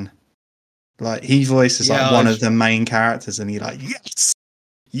Omni-Man. Like, he voices like one of the main characters, and you're like,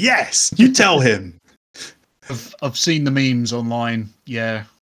 yes, you tell him. I've seen the memes online. Yeah,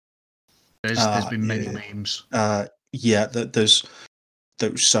 there's been many memes.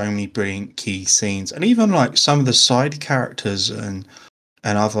 There's so many brilliant key scenes, and even like some of the side characters and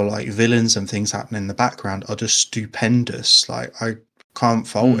other like villains and things happening in the background are just stupendous. Like, I can't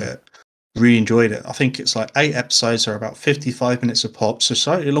fault it. Really enjoyed it. I think it's like 8 episodes are about 55 minutes a pop, so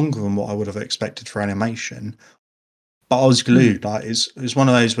slightly longer than what I would have expected for animation. But I was glued. Like, it's one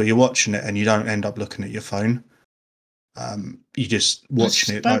of those where you're watching it and you don't end up looking at your phone. You just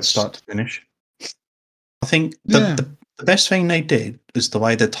watching it like start to finish. I think the best thing they did is the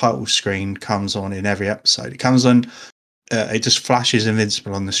way the title screen comes on in every episode. It comes on, it just flashes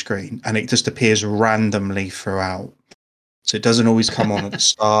Invincible on the screen, and it just appears randomly throughout. So it doesn't always come on at the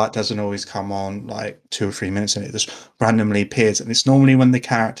start, doesn't always come on like 2 or 3 minutes, and it just randomly appears. And it's normally when the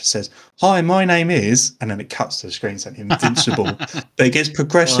character says, "Hi, my name is," and then it cuts to the screen saying Invincible. But it gets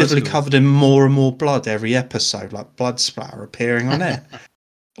progressively covered in more and more blood every episode, like blood splatter appearing on it.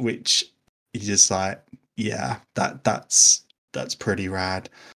 Which is just like, yeah, that's pretty rad.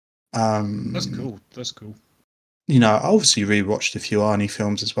 That's cool. That's cool. You know, I obviously rewatched a few Arnie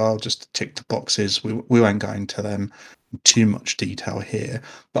films as well, just to tick the boxes. We won't go into them in too much detail here.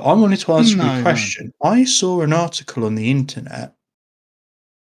 But I wanted to ask you a question. I saw an article on the internet.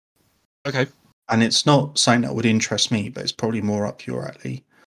 Okay. And it's not something that would interest me, but it's probably more up your alley.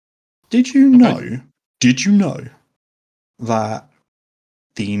 Did you know that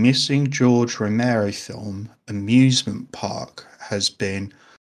the Missing George Romero film Amusement Park has been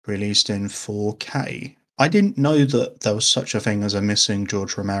released in 4K? I didn't know that there was such a thing as a Missing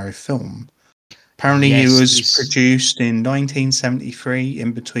George Romero film. Apparently, he was produced in 1973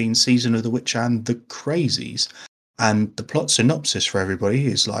 in between Season of the Witch and The Crazies. And the plot synopsis for everybody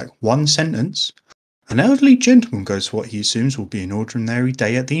is like one sentence. An elderly gentleman goes to what he assumes will be an ordinary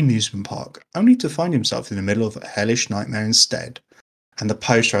day at the amusement park, only to find himself in the middle of a hellish nightmare instead. And the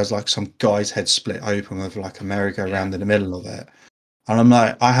poster has like some guy's head split open with like a merry-go-round in the middle of it. And I'm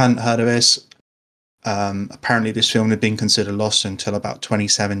like, I hadn't heard of this. Apparently this film had been considered lost until about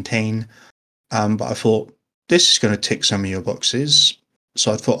 2017. But I thought, this is going to tick some of your boxes.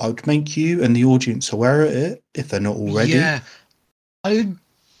 So I thought I would make you and the audience aware of it, if they're not already. Yeah.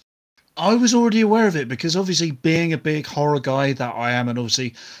 I was already aware of it because obviously being a big horror guy that I am, and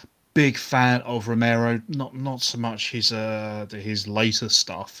obviously big fan of Romero, not so much his later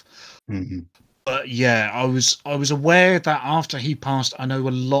stuff. Mm-hmm. But yeah, I was aware that after he passed, I know a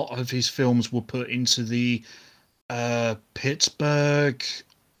lot of his films were put into the Pittsburgh.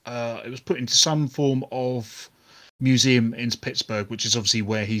 It was put into some form of museum in Pittsburgh, which is obviously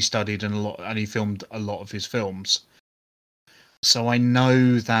where he studied and he filmed a lot of his films. So I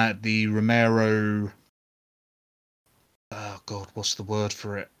know that the Romero. Oh God, what's the word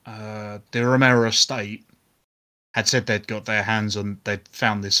for it? The Romero estate had said they'd got their hands on, they'd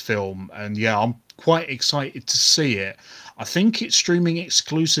found this film, and yeah, I'm quite excited to see it. I think it's streaming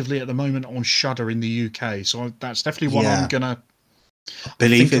exclusively at the moment on Shudder in the UK, so that's definitely one I'm gonna. I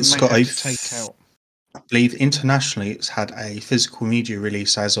believe it's got a. take out. I believe internationally it's had a physical media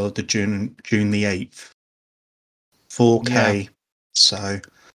release as of the June the 8th. 4K. Yeah. So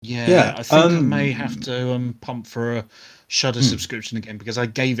yeah, I think I may have to pump for a Shudder subscription again, because I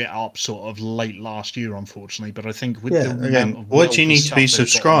gave it up sort of late last year, unfortunately. But I think with the amount of what do you need to be stuff they've got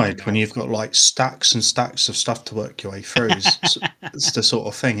subscribed when you've got like stacks and stacks of stuff to work your way through? It's the sort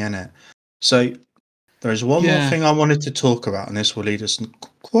of thing, isn't it? So there's one more thing I wanted to talk about, and this will lead us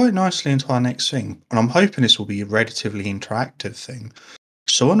quite nicely into our next thing. And I'm hoping this will be a relatively interactive thing.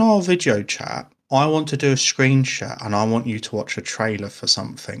 So in our video chat, I want to do a screen share, and I want you to watch a trailer for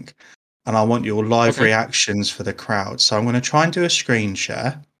something. And I want your live reactions for the crowd. So I'm going to try and do a screen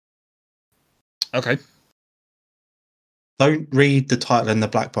share. Okay. Don't read the title in the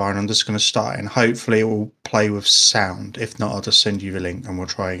black bar, and I'm just going to start, and hopefully it will play with sound. If not, I'll just send you the link and we'll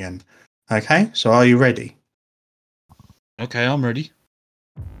try again. Okay, so are you ready? Okay, I'm ready.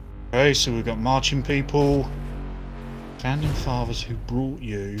 Okay, so we've got marching people, founding fathers who brought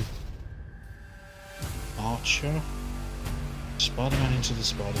you, Archer, Spider-Man Into the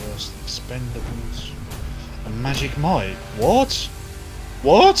Spider-Verse, The Expendables, and Magic Mike. What?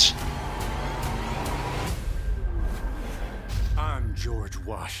 What? I'm George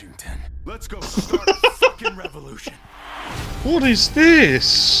Washington. Let's go start a fucking revolution. What is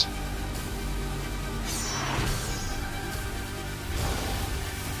this?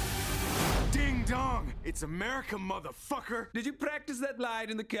 Ding dong! It's America, motherfucker! Did you practice that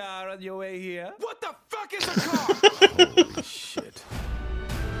line in the car on your way here? What the fuck is a car? Holy shit.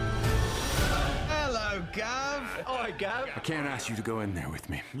 Hello, Gav. Oi, Gav. I can't ask you to go in there with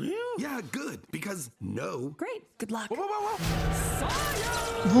me. Yeah, good, because no. Great. Good luck. Whoa, whoa, whoa,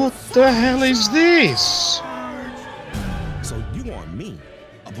 whoa. What the hell is this? So you want me,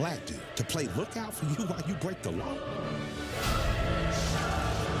 a black dude, to play lookout for you while you break the law?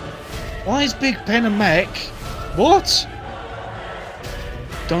 Why is Big Ben a mech? What?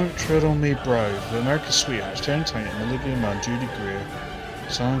 Don't Tread on Me, Bro. The America's Sweethearts, Jane Tatum, Olivia Munn, Judy Greer,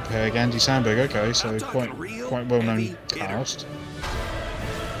 Simon Pegg, Andy Samberg. Okay, so quite well-known cast.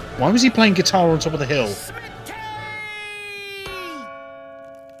 Why was he playing guitar on top of the hill?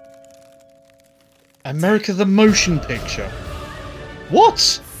 America the Motion Picture. What?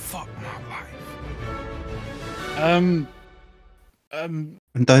 Fuck my life. And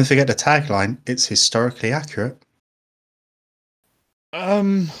don't forget the tagline, it's historically accurate.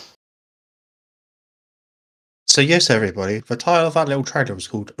 So yes, everybody, the title of that little trailer was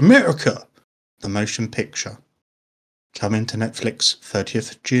called America, the Motion Picture. Coming to Netflix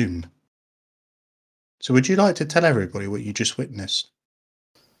 30th of June. So would you like to tell everybody what you just witnessed?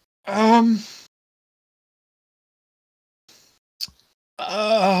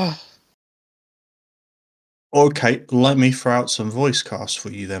 Okay, let me throw out some voice casts for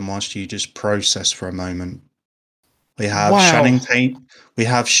you then, whilst you just process for a moment. We have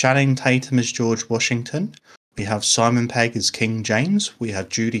Channing Tatum as George Washington. We have Simon Pegg as King James. We have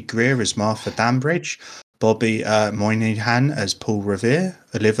Judy Greer as Martha Danbridge. Bobby Moynihan as Paul Revere.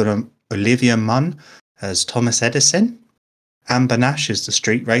 Olivia Munn as Thomas Edison. Amber Nash as the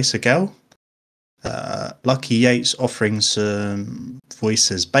Street Racer Girl. Lucky Yates offering some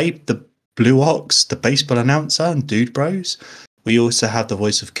voices. Babe the Blue Ox, the baseball announcer, and Dude Bros. We also have the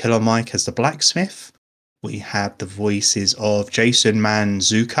voice of Killer Mike as the blacksmith. We have the voices of Jason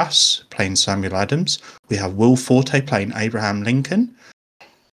Mantzoukas playing Samuel Adams. We have Will Forte playing Abraham Lincoln.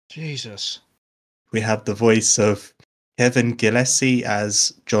 Jesus. We have the voice of Kevin Gillespie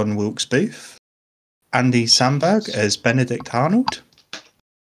as John Wilkes Booth. Andy Samberg as Benedict Arnold.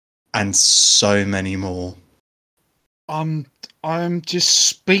 And so many more. I'm just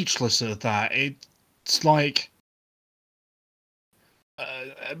speechless at that. It's like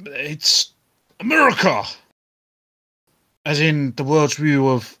it's America, as in the world's view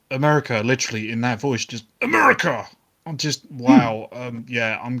of America. Literally in that voice, just America. I'm just wow.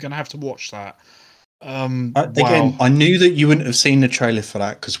 Yeah, I'm gonna have to watch that. Again, I knew that you wouldn't have seen the trailer for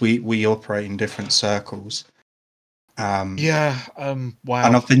that because we operate in different circles. Wow. And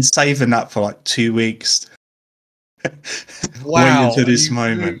I've been saving that for like 2 weeks. Wow. Waiting to this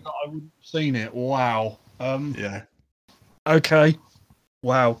moment. I wouldn't have seen it. Wow. Yeah. Okay.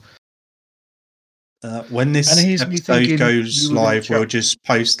 Wow. When this episode goes live, we'll just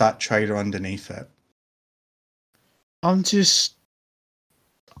post that trailer underneath it. I'm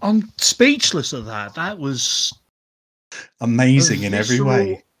speechless at that. That was amazing in every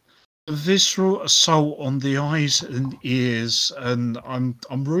way. A visceral assault on the eyes and ears, and I'm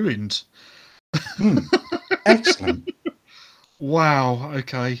ruined. Excellent. Wow.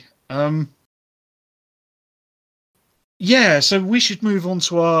 Okay. Yeah. So we should move on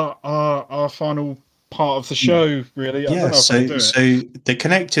to our final part of the show. Really, I don't Yeah, know if I can do so it. the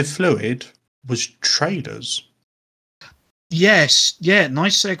connective fluid was traders. Yes. Yeah.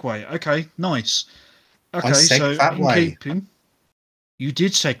 Nice segue. Okay. Nice. Okay. I said So that in way. keeping, you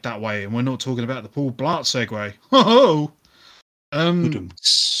did seg that way, and we're not talking about the Paul Blart segue. Ho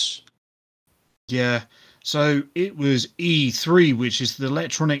Ba-dum-ts. Yeah. So it was E3, which is the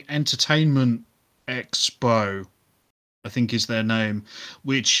Electronic Entertainment Expo, I think is their name,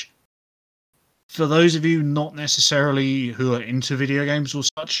 which, for those of you not necessarily who are into video games or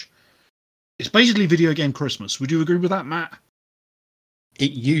such, it's basically video game Christmas. Would you agree with that, Matt?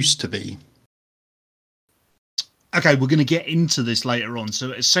 It used to be. Okay, we're going to get into this later on.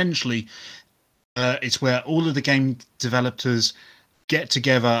 So essentially, it's where all of the game developers get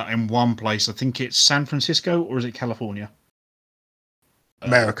together in one place. I think it's San Francisco, or is it California?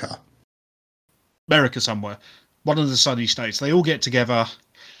 America. America somewhere. One of the sunny states. They all get together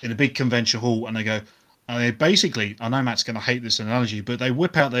in a big convention hall and they go, and they basically, I know Matt's going to hate this analogy, but they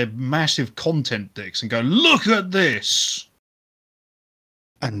whip out their massive content dicks and go, look at this.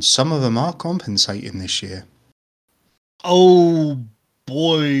 And some of them are compensating this year. Oh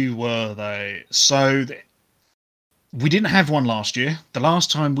boy, were they. So we didn't have one last year. The last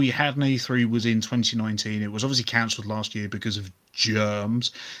time we had an E3 was in 2019. It was obviously cancelled last year because of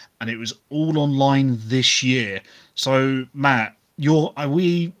germs, and it was all online this year. So Matt,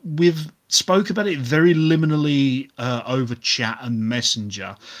 we've spoke about it very liminally over chat and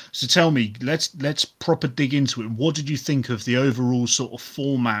messenger. So tell me, let's proper dig into it. What did you think of the overall sort of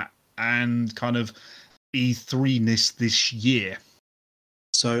format and kind of E3-ness this year?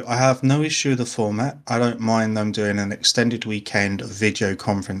 So I have no issue with the format. I don't mind them doing an extended weekend of video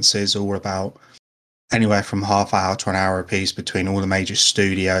conferences, all about anywhere from half hour to an hour a piece between all the major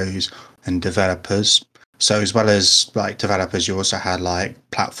studios and developers. So as well as like developers, you also had like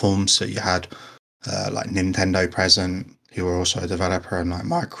platforms. So you had like Nintendo present, who were also a developer, and like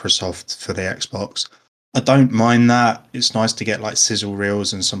Microsoft for the Xbox. I don't mind that. It's nice to get like sizzle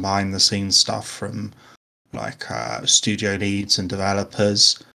reels and some behind the scenes stuff from like studio leads and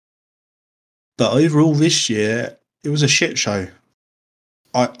developers. But overall this year, it was a shit show.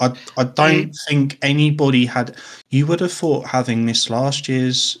 I don't think anybody had... You would have thought having missed last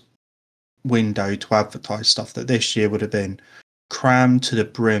year's window to advertise stuff, that this year would have been crammed to the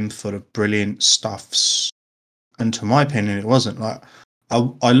brim full of brilliant stuffs. And to my opinion, it wasn't. Like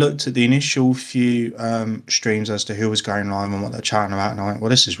I looked at the initial few streams as to who was going live and what they're chatting about, and I went, well,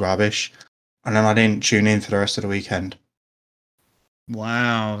 this is rubbish. And then I didn't tune in for the rest of the weekend.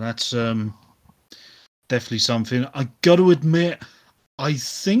 Wow, that's definitely something. I got to admit, I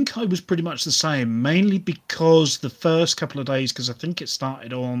think I was pretty much the same, mainly because the first couple of days, because I think it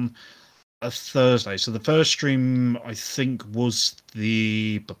started on a Thursday. So the first stream, I think, was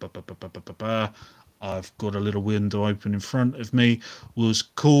the... I've got a little window open in front of me, was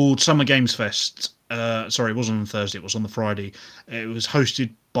called Summer Games Fest. Sorry, it wasn't on Thursday, it was on the Friday. It was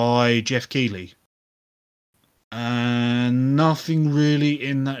hosted by Jeff Keighley. And nothing really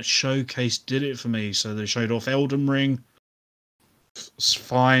in that showcase did it for me. So they showed off Elden Ring. It's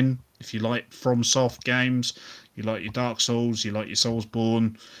fine. If you like FromSoft games, you like your Dark Souls, you like your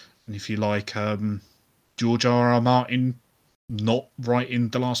Soulsborne, and if you like George R.R. Martin not writing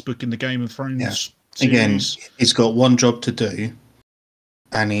the last book in the Game of Thrones series. Again, he's got one job to do,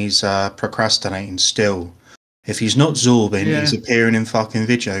 and he's procrastinating still. If he's not Zorbin, he's appearing in fucking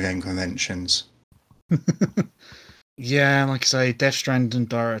video game conventions. Yeah, like I say, Death Stranding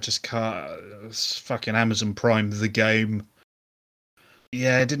Director's Cut, fucking Amazon Prime, the game.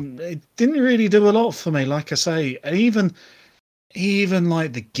 Yeah, it didn't really do a lot for me, like I say. And even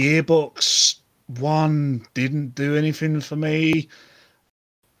like the Gearbox one didn't do anything for me.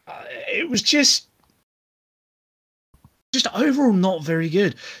 It was just overall not very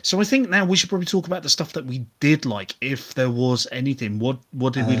good. So I think now we should probably talk about the stuff that we did like, if there was anything. What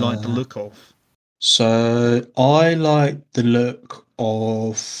did we like the look of? So I like the look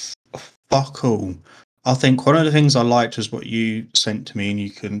of fuck all. I think one of the things I liked was what you sent to me, and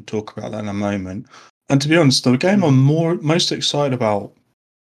you can talk about that in a moment. And to be honest, the game I'm most excited about,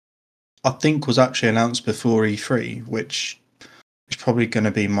 I think, was actually announced before E3, which is probably going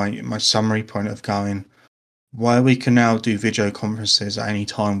to be my summary point of going, why we can now do video conferences at any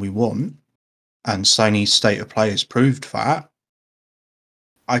time we want, and Sony's State of Play has proved that.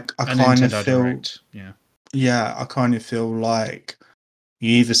 I kind of feel, Direct, I kind of feel like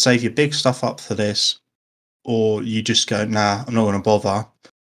you either save your big stuff up for this, or you just go, nah, I'm not going to bother.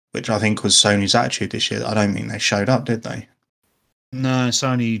 which I think was Sony's attitude this year. I don't think they showed up, did they? No,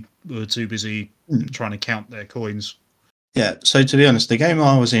 Sony were too busy Hmm. trying to count their coins. Yeah, so to be honest, the game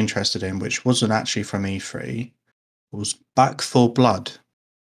I was interested in, which wasn't actually from E3, was Back 4 Blood,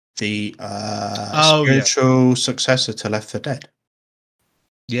 the Oh, yeah. spiritual successor to Left 4 Dead.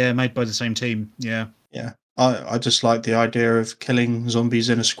 Yeah, made by the same team. Yeah. Yeah, I just like the idea of killing zombies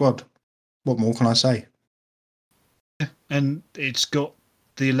in a squad. What more can I say? And it's got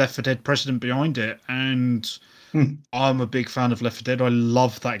the Left 4 Dead precedent behind it. And Hmm. I'm a big fan of Left 4 Dead. I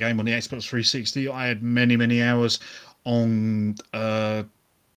love that game on the Xbox 360. I had many, many hours on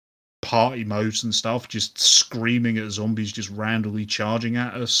party modes and stuff, just screaming at zombies, just randomly charging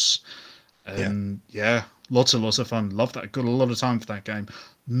at us. And yeah, lots of fun. Love that. Got a lot of time for that game.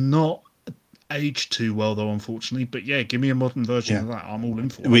 Not aged too well though, unfortunately. But yeah, give me a modern version of that. I'm all in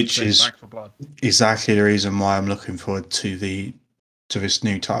for it. Which is Back 4 Blood. exactly the reason why I'm looking forward to this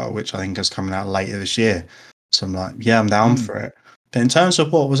new title, which I think is coming out later this year. So I'm like, yeah, I'm down for it. But in terms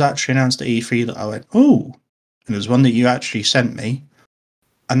of what was actually announced at E3 that I went, oh, and there's one that you actually sent me,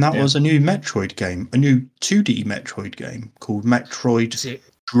 and that was a new Metroid game, a new 2D Metroid game called Metroid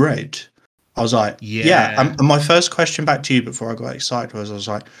Dread. I was like, yeah. And my first question back to you before I got excited was, I was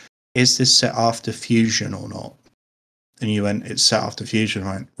like, is this set after Fusion or not? And you went, it's set after Fusion.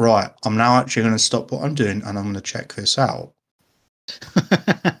 I went, right, I'm now actually going to stop what I'm doing and I'm going to check this out.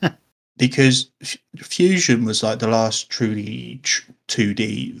 Because Fusion was like the last truly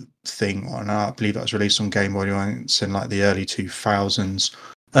 2D thing, and I believe that was released on Game Boy Advance in like the early to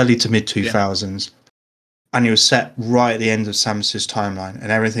mid 2000s. And it was set right at the end of Samus's timeline,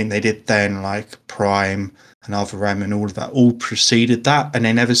 and everything they did then, like Prime and Alpha Rem and all of that, all preceded that, and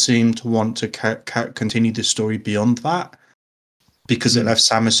they never seemed to want to continue the story beyond that, because it left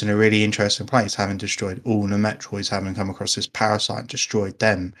Samus in a really interesting place, having destroyed all the Metroids, having come across this parasite, destroyed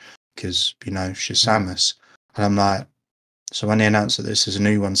them, because, you know, she's Samus. And I'm like, so when they announced that this is a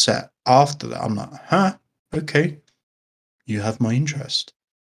new one set after that, I'm like, huh, okay, you have my interest.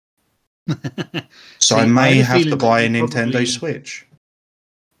 So I may have to buy a Nintendo Switch.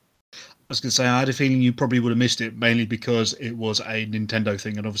 I was going to say, I had a feeling you probably would have missed it, mainly because it was a Nintendo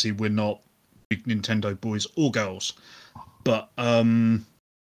thing, and obviously we're not big Nintendo boys or girls. But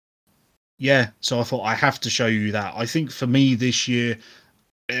yeah, so I thought I have to show you that. I think for me this year,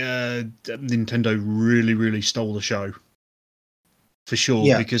 Nintendo really, really stole the show. For sure,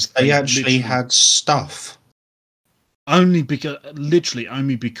 Yeah, because they actually had stuff. Only because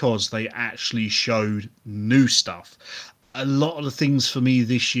they actually showed new stuff. A lot of the things for me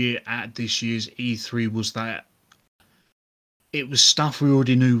this year at this year's E3 was that it was stuff we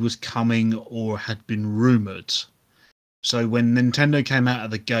already knew was coming or had been rumored. So when Nintendo came out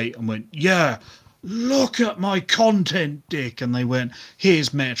of the gate and went, yeah, look at my content, Dick, and they went, here's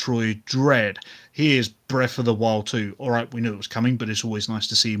Metroid Dread, here's Breath of the Wild 2. All right, we knew it was coming, but it's always nice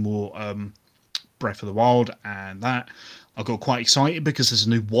to see more Breath of the Wild and that. I got quite excited because there's a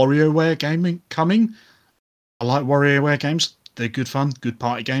new WarioWare game coming. I like WarioWare games. They're good fun, good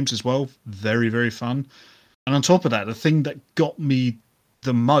party games as well. Very, very fun. And on top of that, the thing that got me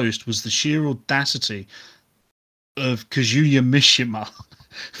the most was the sheer audacity of Kazuya Mishima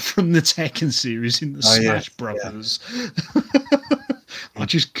from the Tekken series in the Smash Brothers. I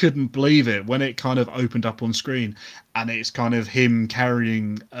just couldn't believe it when it kind of opened up on screen, and it's kind of him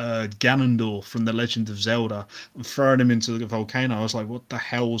carrying Ganondorf from The Legend of Zelda and throwing him into the volcano. I was like, what the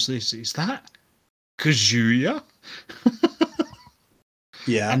hell is this? Is that Kazuya?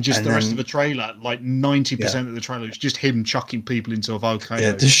 Yeah. And just the rest of the trailer, like 90% of the trailer is just him chucking people into a volcano.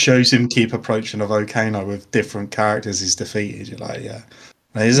 Yeah, it just shows him keep approaching a volcano with different characters he's defeated. You're like, yeah.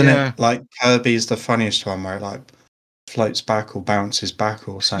 Now, isn't it like Kirby's the funniest one where it like floats back or bounces back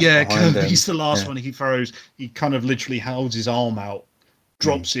or something? Yeah, Kirby's the last one he throws. He kind of literally holds his arm out,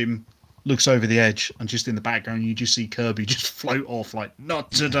 drops him, looks over the edge, and just in the background you just see Kirby just float off like,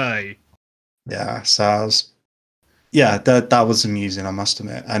 not today. Yeah, so that was amusing, I must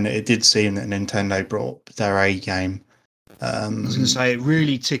admit. And it did seem that Nintendo brought their A game. I was going to say, it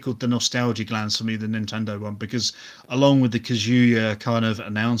really tickled the nostalgia glands for me, the Nintendo one, because along with the Kazuya kind of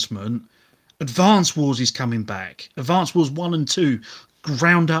announcement, Advance Wars is coming back. Advance Wars 1 and 2,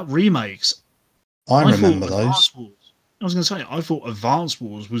 ground up remakes. I remember those. I was going to say, I thought Advance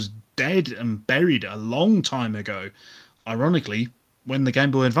Wars was dead and buried a long time ago. Ironically, when the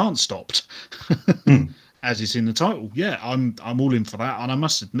Game Boy Advance stopped. As it's in the title. Yeah, I'm all in for that. And I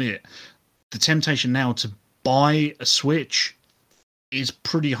must admit, the temptation now to buy a Switch is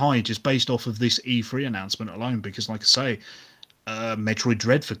pretty high just based off of this E3 announcement alone, because like I say, Metroid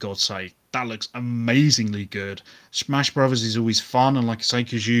Dread, for God's sake. That looks amazingly good. Smash Brothers is always fun, and like I say,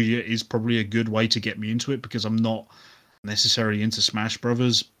 Kazuya is probably a good way to get me into it because I'm not necessarily into Smash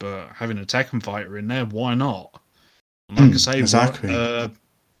Brothers, but having a Tekken fighter in there, why not? And like I say, exactly. like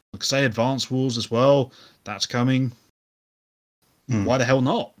I say, Advance Wars as well. That's coming. Why the hell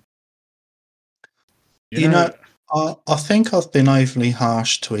not? You know, I think I've been overly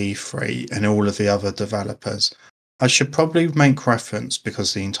harsh to E3 and all of the other developers. I should probably make reference,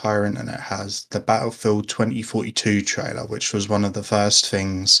 because the entire internet has, the Battlefield 2042 trailer, which was one of the first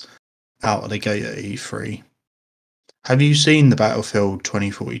things out of the gate at E3. Have you seen the Battlefield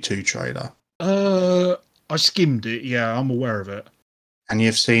 2042 trailer? I skimmed it. Yeah, I'm aware of it. And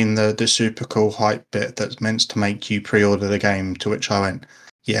you've seen the super cool hype bit that's meant to make you pre-order the game, to which I went,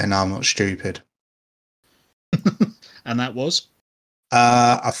 yeah, no, I'm not stupid. And that was?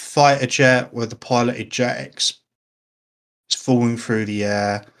 A fighter jet with a piloted jet it's falling through the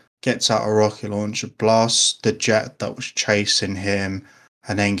air, gets out a rocket launcher, blasts the jet that was chasing him,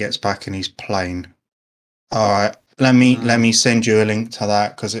 and then gets back in his plane. All right, let me send you a link to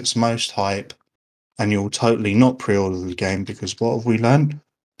that, because it's most hype, and you'll totally not pre-order the game, because what have we learned?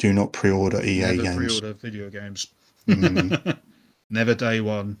 Do not pre-order EA Never games. pre-order video games. Mm. Never day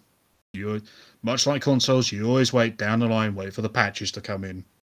one. You, much like consoles, you always wait down the line, wait for the patches to come in.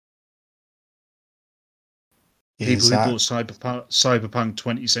 People who bought Cyberpunk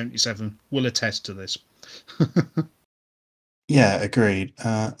 2077 will attest to this. Yeah, agreed.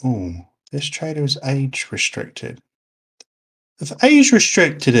 This trailer is age restricted. If age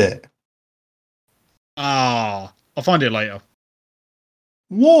restricted it, I'll find it later.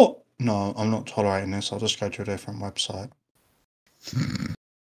 what? No, I'm not tolerating this. I'll just go to a different website.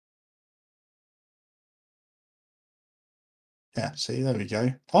 Yeah, see, there we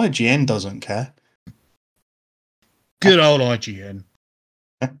go. IGN doesn't care. Good old IGN.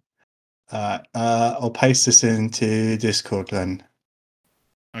 I'll paste this into Discord then.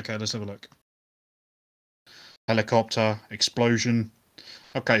 Okay, let's have a look. Helicopter, explosion.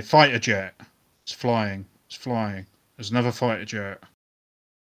 Okay, fighter jet. It's flying. It's flying. There's another fighter jet.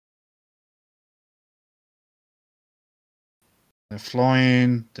 They're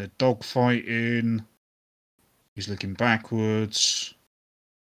flying. They're dogfighting. He's looking backwards.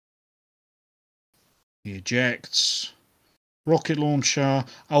 He ejects. Rocket launcher.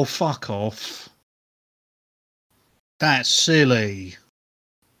 Oh, fuck off. That's silly.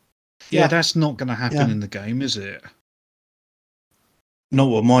 Yeah, that's not going to happen in the game, is it? Not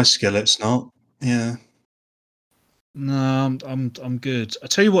with my skill, it's not. Yeah. No, I'm good. I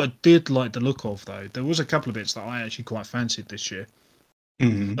tell you what, I did like the look of though. There was a couple of bits that I actually quite fancied this year.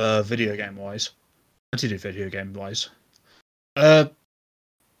 Mm-hmm. Video game wise, I did it video game wise.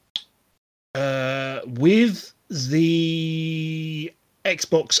 With the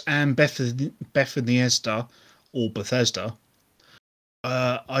Xbox and Bethesda,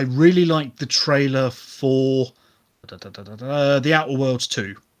 I really liked the trailer for The Outer Worlds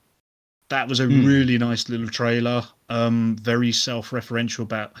 2. That was a really nice little trailer. Very self-referential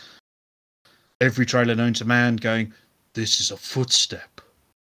about every trailer known to man, going, "This is a footstep.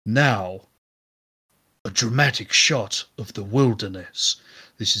 Now, a dramatic shot of the wilderness.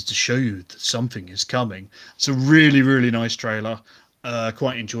 This is to show you that something is coming." It's a really, really nice trailer.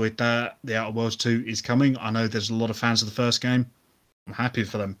 Quite enjoyed that. The Outer Worlds 2 is coming. I know there's a lot of fans of the first game. I'm happy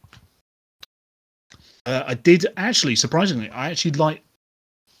for them. I did actually, surprisingly,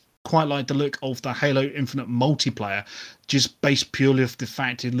 quite like the look of the Halo Infinite multiplayer, just based purely off the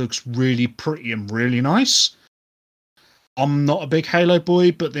fact it looks really pretty and really nice. I'm not a big Halo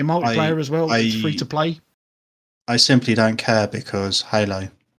boy, but the multiplayer as well, it's free to play. I simply don't care because Halo,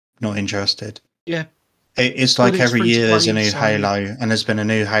 not interested. Yeah. It's like every year there's a new Halo, and there's been a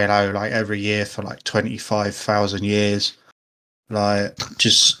new Halo like every year for like 25,000 years. Like,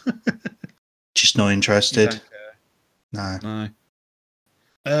 just not interested. No.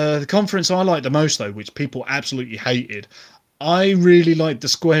 The conference I liked the most, though, which people absolutely hated, I really liked the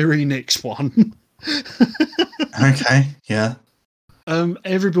Square Enix one. Okay, yeah.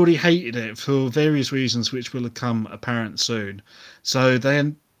 Everybody hated it for various reasons, which will become apparent soon. So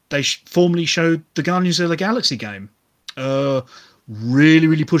then they formally showed the Guardians of the Galaxy game. Really,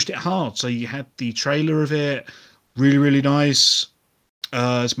 really pushed it hard. So you had the trailer of it. Really, really nice.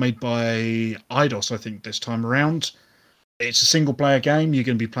 It's made by Eidos, I think, this time around. It's a single-player game. You're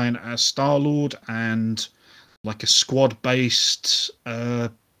going to be playing as Star-Lord and like a squad-based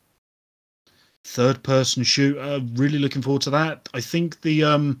third-person shooter. Really looking forward to that. I think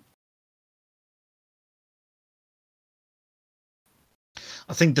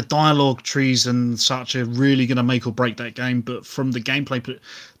I think the dialogue trees and such are really going to make or break that game. But from the gameplay,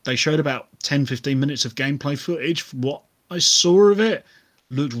 they showed about 10-15 minutes of gameplay footage. From what I saw of it,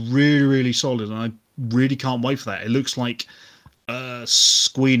 looked really, really solid. And I really can't wait for that. It looks like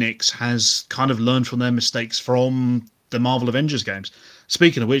Squeenix has kind of learned from their mistakes from the Marvel Avengers games.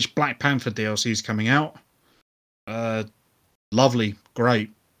 Speaking of which, Black Panther DLC is coming out. Lovely, great.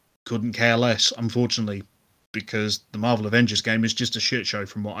 Couldn't care less, unfortunately, because the Marvel Avengers game is just a shit show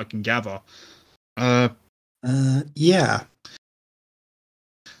from what I can gather. Yeah.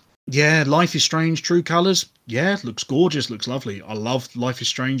 Yeah, Life is Strange, True Colors. Yeah, looks gorgeous, looks lovely. I love Life is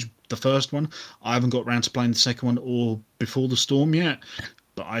Strange, the first one. I haven't got round to playing the second one or Before the Storm yet,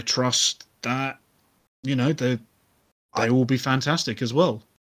 but I trust that, you know, they will be fantastic as well.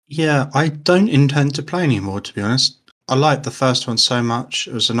 Yeah, I don't intend to play anymore, to be honest. I liked the first one so much.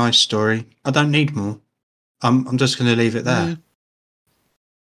 It was a nice story. I don't need more. I'm just going to leave it there. Yeah.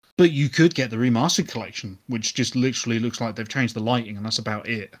 But you could get the remastered collection, which just literally looks like they've changed the lighting, and that's about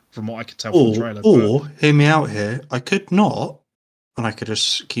it, from what I could tell from the trailer. Or, hear me out here, I could not, and I could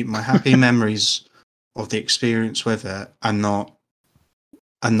just keep my happy memories of the experience with it and not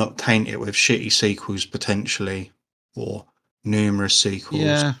taint it with shitty sequels potentially, or numerous sequels.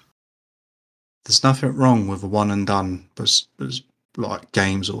 Yeah. There's nothing wrong with a one and done, but like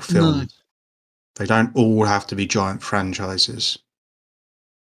games or films. No. They don't all have to be giant franchises.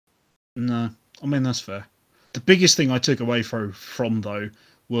 No, I mean, that's fair. The biggest thing I took away from though,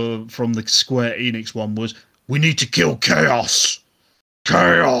 were from the Square Enix one, was we need to kill Chaos!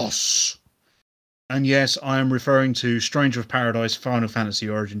 Chaos! And yes, I am referring to Stranger of Paradise Final Fantasy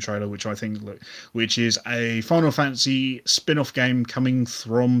Origin trailer, which is a Final Fantasy spin-off game coming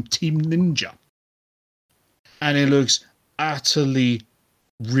from Team Ninja. And it looks utterly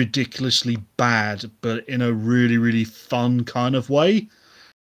ridiculously bad, but in a really, really fun kind of way.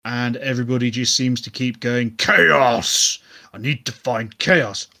 And everybody just seems to keep going, Chaos! I need to find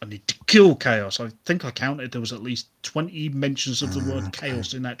Chaos. I need to kill Chaos. I think I counted there was at least 20 mentions of the word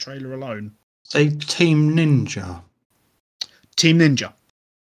Chaos in that trailer alone. Say Team Ninja. Team Ninja.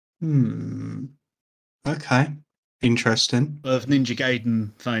 Okay. Interesting. Of Ninja Gaiden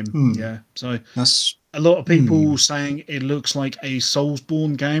fame. Yeah. So That's a lot of people saying it looks like a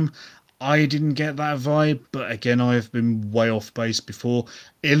Soulsborne game. I didn't get that vibe, but again, I've been way off base before.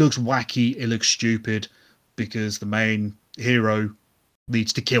 It looks wacky, it looks stupid, because the main hero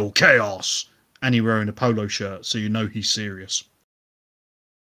needs to kill Chaos, and he's wearing a polo shirt, so you know he's serious.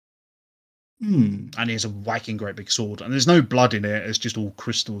 And he has a whacking great big sword, and there's no blood in it, it's just all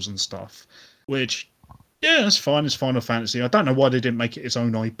crystals and stuff, which, yeah, that's fine, it's Final Fantasy. I don't know why they didn't make it its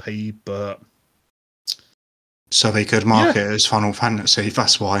own IP, but... So they could market it as Final Fantasy,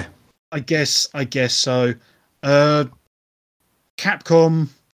 that's why. I guess so. Capcom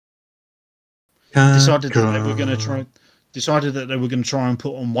decided that they were going to try and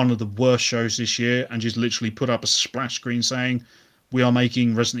put on one of the worst shows this year, and just literally put up a splash screen saying, "We are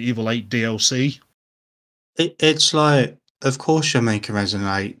making Resident Evil 8 DLC." It's like, of course you're making Resident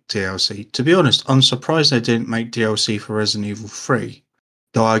 8 DLC. To be honest, I'm surprised they didn't make DLC for Resident Evil 3.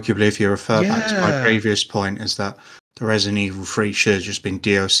 Though arguably, if you refer back to my previous point, is that the Resident Evil 3 should have just been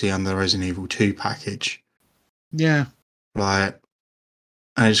DLC on the Resident Evil 2 package. Yeah. Like,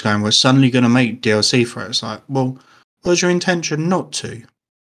 and it's going, we're suddenly going to make DLC for it. It's like, well, was your intention not to?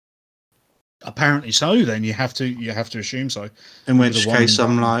 Apparently so, then you have to assume so. In which case,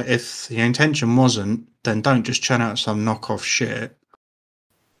 I'm like, if the intention wasn't, then don't just churn out some knockoff shit.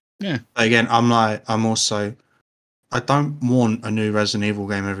 Yeah. But again, I don't want a new Resident Evil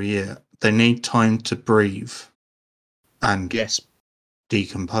game every year. They need time to breathe and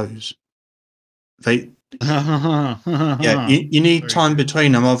decompose. You need time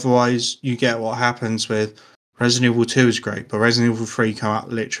between them, otherwise you get what happens with Resident Evil 2 is great, but Resident Evil 3 come out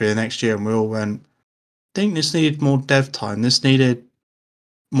literally the next year, and we all went, I think this needed more dev time, this needed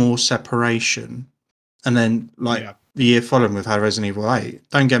more separation. And then the year following we've had Resident Evil 8.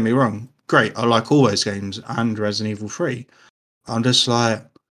 Don't get me wrong, great, I like all those games and Resident Evil 3. I'm just like,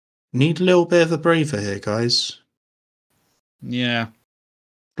 need a little bit of a breather here, guys. Yeah.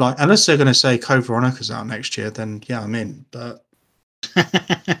 Like, unless they're going to say Code Veronica's out next year, then yeah, I'm in. But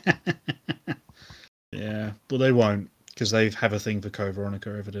yeah, but they won't, because they have a thing for Code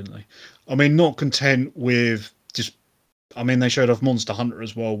Veronica, evidently. I mean, not content with just... I mean, they showed off Monster Hunter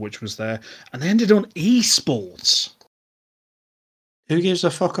as well, which was there. And they ended on esports. Who gives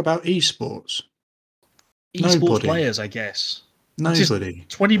a fuck about esports? Esports players, I guess. Nobody.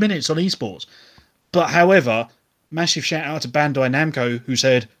 20 minutes on esports. But however... Massive shout out to Bandai Namco, who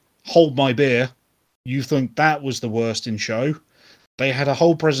said, "Hold my beer. You think that was the worst in show?" they had a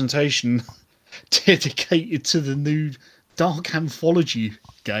whole presentation dedicated to the new Dark Anthology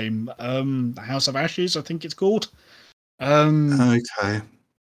game, House of Ashes, I think it's called. Okay.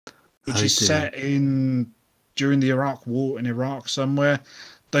 Which is set during the Iraq War in Iraq somewhere.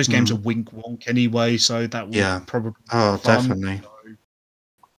 Those games are wink wonk anyway, so that will probably be fun. Definitely. So,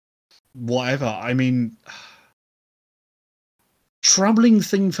 whatever. I mean, troubling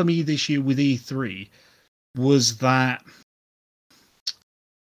thing for me this year with E3 was that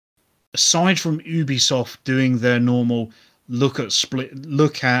aside from Ubisoft doing their normal look at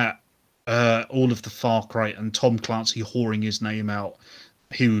all of the Far Cry and Tom Clancy whoring his name out,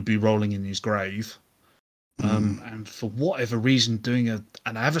 he would be rolling in his grave. And for whatever reason, doing an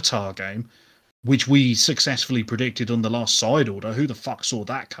Avatar game, which we successfully predicted on the last Side Order. Who the fuck saw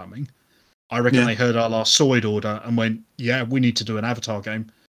that coming? I reckon they heard our last Side Order and went, "Yeah, we need to do an Avatar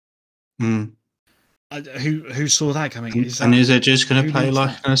game." Who saw that coming? Is it just going to play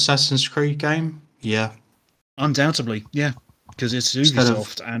like an Assassin's Creed game? Yeah, undoubtedly, yeah, because it's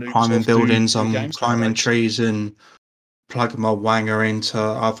Ubisoft and Ubisoft climbing buildings, games climbing trees and plugging my wanger into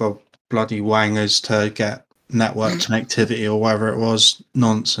other bloody wangers to get network connectivity or whatever it was.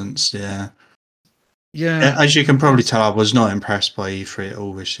 Nonsense. Yeah. As you can probably tell, I was not impressed by E3 at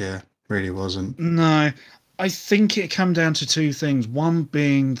all this year. Really wasn't. No, I think it came down to two things. One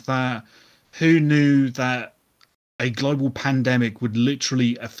being that who knew that a global pandemic would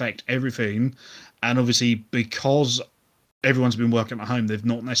literally affect everything, and obviously because everyone's been working at home, they've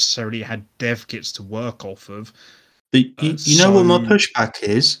not necessarily had dev kits to work off of. But you know what my pushback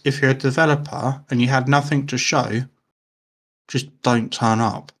is? If you're a developer and you had nothing to show, just don't turn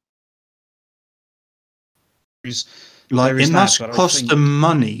up. It must cost them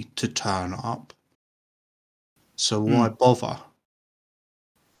money to turn up. So why bother?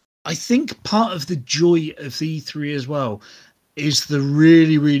 I think part of the joy of the E3 as well is the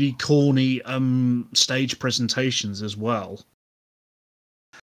really, really corny stage presentations as well.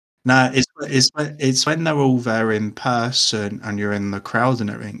 No, it's when they're all there in person and you're in the crowd and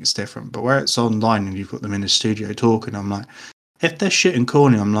everything, it's different. But where it's online and you've got them in the studio talking, I'm like, if they're shit and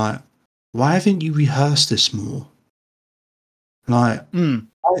corny, I'm like, why haven't you rehearsed this more? Like,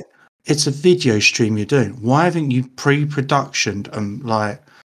 it's a video stream you're doing. Why haven't you pre-productioned and like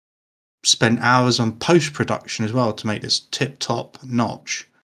spent hours on post-production as well to make this tip-top notch?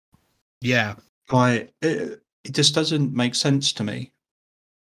 Yeah, like it just doesn't make sense to me.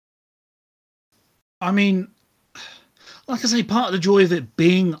 I mean, like I say, part of the joy of it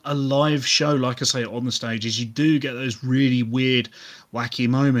being a live show, like I say, on the stage, is you do get those really weird, wacky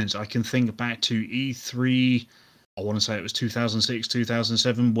moments. I can think back to E3, I want to say it was 2006,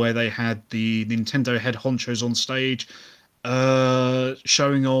 2007, where they had the Nintendo head honchos on stage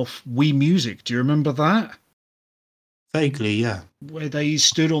showing off Wii Music. Do you remember that? Vaguely, yeah. Where they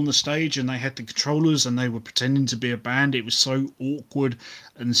stood on the stage and they had the controllers and they were pretending to be a band. It was so awkward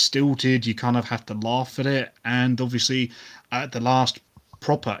and stilted, you kind of have to laugh at it. And obviously, at the last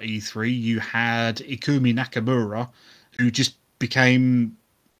proper E3, you had Ikumi Nakamura, who just became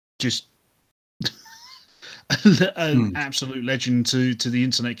an absolute legend to the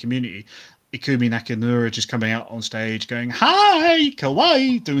internet community. Ikumi Nakamura just coming out on stage going, "Hi,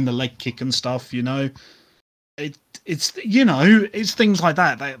 kawaii," doing the leg kick and stuff, you know. It's things like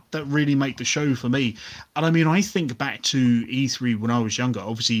that really make the show for me. And I mean, I think back to E3 when I was younger,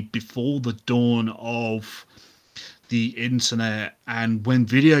 obviously before the dawn of the internet and when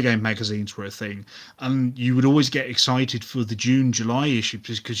video game magazines were a thing, and you would always get excited for the June, July issue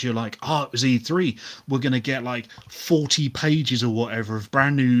because you're like, oh, it was E3, we're going to get like 40 pages or whatever of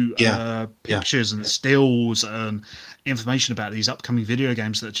brand new pictures and stills and information about these upcoming video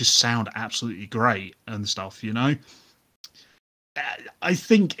games that just sound absolutely great and stuff, you know. I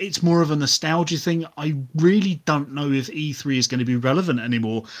think it's more of a nostalgia thing. I really don't know if E3 is going to be relevant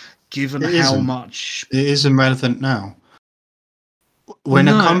anymore, given how much it isn't relevant now. When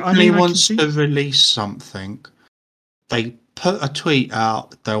a company wants to release something, they put a tweet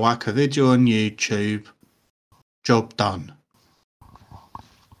out, they whack a video on YouTube, job done.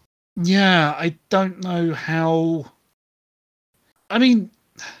 Yeah, I don't know how. I mean,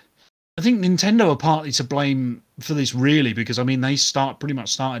 I think Nintendo are partly to blame for this, really, because I mean they pretty much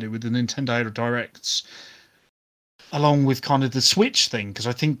started it with the Nintendo Directs, along with kind of the Switch thing, because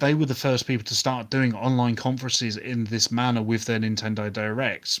I think they were the first people to start doing online conferences in this manner with their Nintendo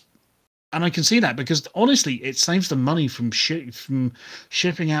Directs. And I can see that because honestly, it saves them money from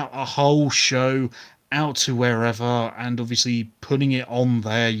shipping out a whole show out to wherever, and obviously putting it on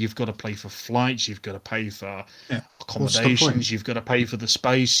there, you've got to pay for flights, you've got to pay for accommodations, you've got to pay for the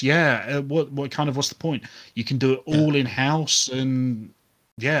space. What's the point? You can do it all in house, and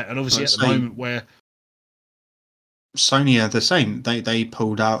obviously at the moment where Sony are the same. They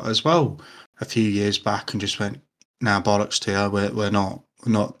pulled out as well a few years back and just went, "Now bollocks to you, we're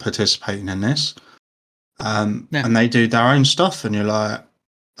not participating in this." And they do their own stuff, and you're like,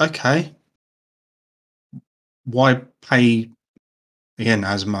 okay, why pay? Again,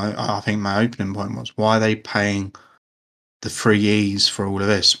 I think my opening point was, why are they paying the 3Es for all of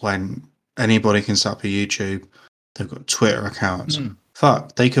this when anybody can set up a YouTube? They've got Twitter accounts.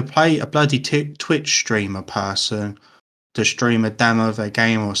 Fuck, they could pay a bloody Twitch streamer person to stream a demo of their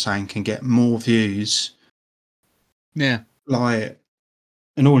game or something, can get more views. Yeah. Like,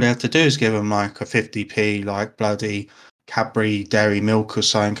 and all they have to do is give them like a 50p, like bloody Cadbury Dairy Milk or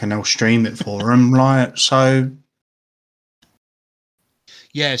something, and they'll stream it for them. Like, so.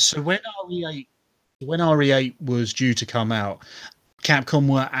 Yeah, so when RE8 was due to come out, Capcom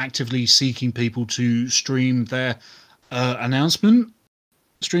were actively seeking people to stream their announcement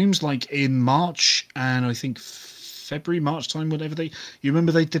streams, like in March and I think February, March time, whatever you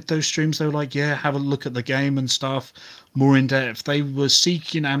remember they did those streams. They were like, have a look at the game and stuff, more in depth. They were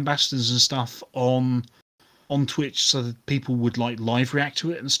seeking ambassadors and stuff on Twitch so that people would like live react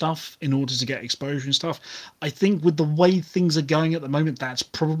to it and stuff in order to get exposure and stuff. I think with the way things are going at the moment, that's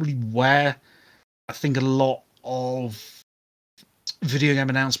probably where I think a lot of video game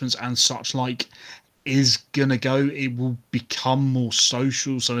announcements and such like is gonna go. It will become more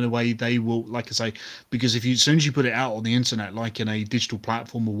social, so in a way they will, like I say, because as soon as you put it out on the internet, like in a digital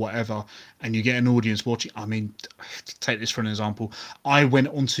platform or whatever, and you get an audience watching, I mean, take this for an example. I went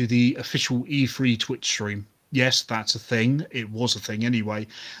onto the official E3 Twitch stream. Yes, that's a thing. It was a thing anyway.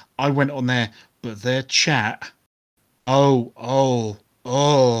 I went on there, but their chat, no.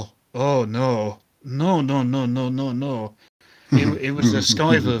 It was a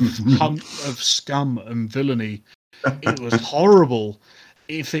skive of scum and villainy. It was horrible.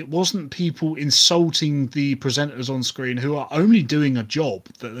 If it wasn't people insulting the presenters on screen who are only doing a job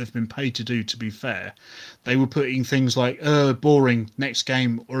that they've been paid to do, to be fair, they were putting things like, boring, next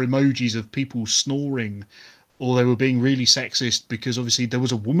game, or emojis of people snoring, or they were being really sexist because obviously there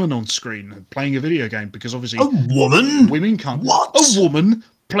was a woman on screen playing a video game, because obviously... A woman? Women can't... What? A woman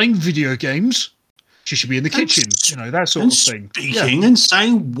playing video games? She should be in the kitchen, that sort of thing. Speaking and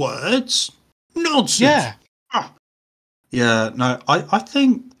saying words? Nonsense. Yeah, no, I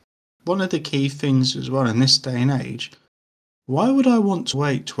think one of the key things as well in this day and age, why would I want to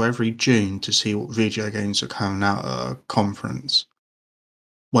wait till every June to see what video games are coming out at a conference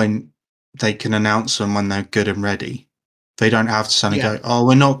when they can announce them when they're good and ready? They don't have to suddenly go, oh,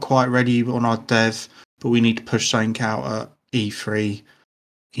 we're not quite ready on our dev, but we need to push something out at E3,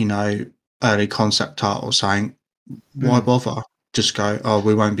 early concept art or something. Why bother? Just go, oh,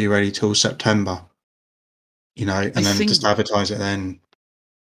 we won't be ready till September, and then just advertise it then.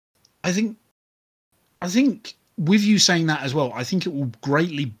 I think with you saying that as well, I think it will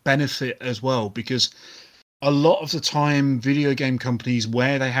greatly benefit as well, because a lot of the time video game companies,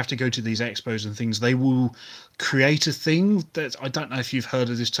 where they have to go to these expos and things, they will create a thing that, I don't know if you've heard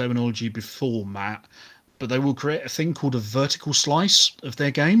of this terminology before, Matt, but they will create a thing called a vertical slice of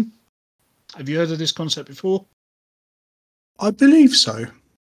their game. Have you heard of this concept before? I believe so.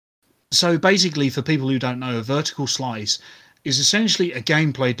 So basically, for people who don't know, a vertical slice is essentially a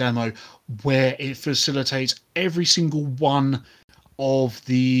gameplay demo where it facilitates every single one of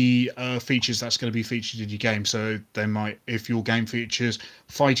the features that's going to be featured in your game. So they might, if your game features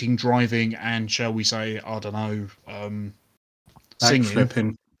fighting, driving, and shall we say, I don't know,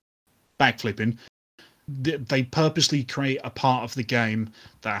 singing, backflipping, they purposely create a part of the game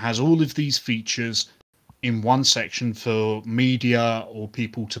that has all of these features in one section for media or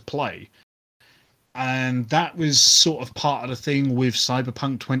people to play. And that was sort of part of the thing with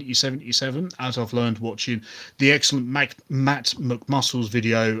Cyberpunk 2077, as I've learned watching the excellent Matt McMuscle's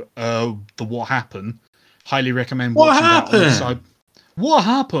video, the What Happened. Highly recommend watching that. What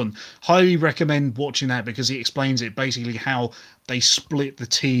happened? Highly recommend watching that, because he explains it basically how they split the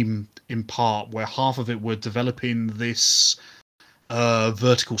team in part, where half of it were developing this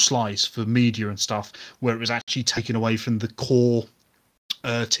vertical slice for media and stuff, where it was actually taken away from the core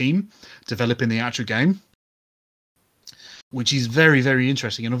team developing the actual game, which is very, very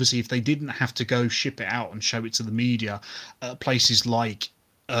interesting. And obviously, if they didn't have to go ship it out and show it to the media, places like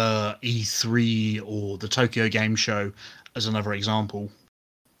E3 or the Tokyo Game Show, as another example,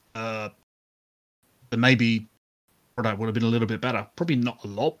 then maybe product would have been a little bit better. Probably not a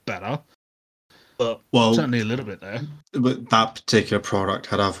lot better, but Well, certainly a little bit there. but that particular product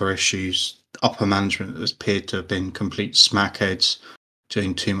had other issues. Upper management appeared to have been complete smackheads,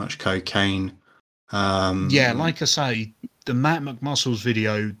 doing too much cocaine. Yeah, like I say, the Matt McMuscles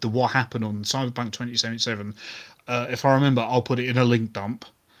video, the what happened on Cyberpunk 2077, if I remember, I'll put it in a link dump,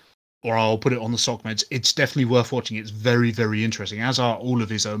 or I'll put it on the SOCMEDs. It's definitely worth watching. It's very, very interesting, as are all of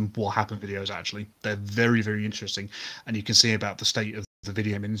his what happened videos, actually. They're very, very interesting, and you can see about the state of the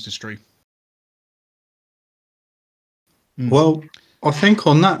video game industry. Well, I think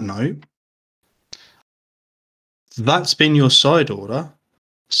on that note, that's been your side order.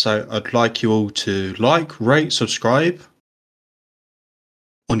 So I'd like you all to like, rate, subscribe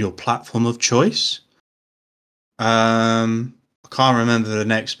on your platform of choice. I can't remember the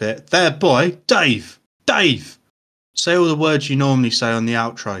next bit. There, boy, Dave, say all the words you normally say on the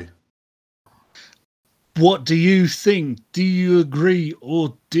outro. What do you think? Do you agree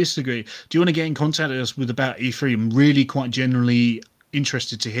or disagree? Do you want to get in contact with us about E3? I'm really quite generally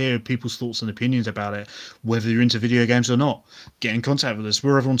interested to hear people's thoughts and opinions about it, whether you're into video games or not. Get in contact with us.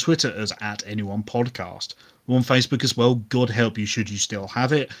 We're over on Twitter as @AnyOnePodcast. We're on Facebook as well. God help you should you still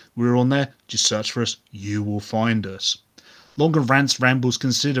have it. We're on there. Just search for us. You will find us. Longer rants, rambles,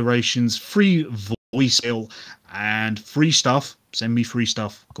 considerations, free voicemail, and free stuff. Send me free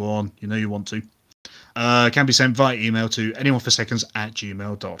stuff. Go on. You know you want to. Can be sent via email to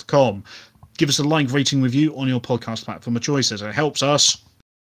anyoneforseconds@gmail.com. Give us a like, rating, review on your podcast platform of choice, as it helps us.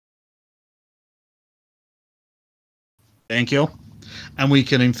 Thank you. And we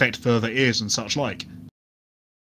can infect further ears and such like.